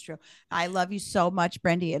hope that's true. I love you so much,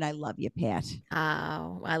 Brendy, and I love you, Pat.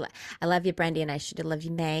 Oh, I love you, Brendy, and I should love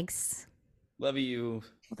you, Megs. Love you.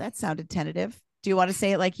 Well, that sounded tentative. Do you want to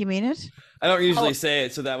say it like you mean it? I don't usually say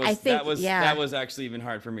it, so that was actually even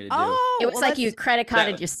hard for me to do. Oh, it was like you credit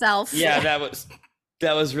carded yourself. Yeah,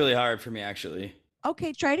 that was really hard for me actually.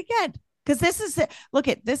 Okay, try it again. Because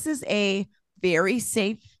this is a very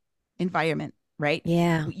safe environment. Right.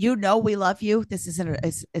 Yeah. We love you. This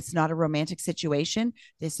it's not a romantic situation.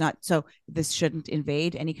 This shouldn't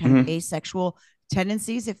invade any kind of asexual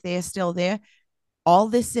tendencies if they are still there. All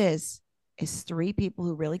this is three people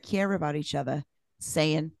who really care about each other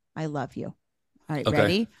saying, I love you. All right. Okay.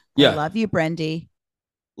 Ready? Yeah. I love you, Brendy.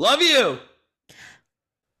 Love you.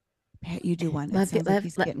 Pat, you do one. It sounds like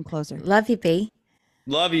he's getting closer. Love you, B.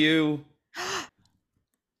 Love you.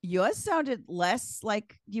 Yours sounded less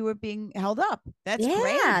like you were being held up. That's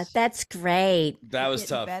great. Yeah, that's great. That was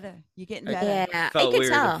tough. You're getting better. Yeah, It felt I could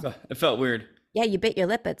weird. tell. It felt weird. Yeah, you bit your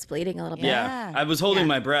lip. It's bleeding a little bit. Yeah. I was holding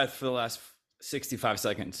my breath for the last 65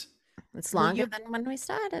 seconds. It's longer than when we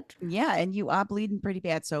started. Yeah, and you are bleeding pretty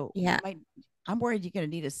bad. So yeah, I'm worried you're going to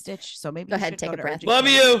need a stitch. So maybe go ahead, take a breath. Love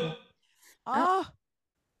you. Oh,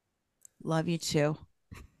 love you too.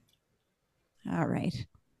 All right.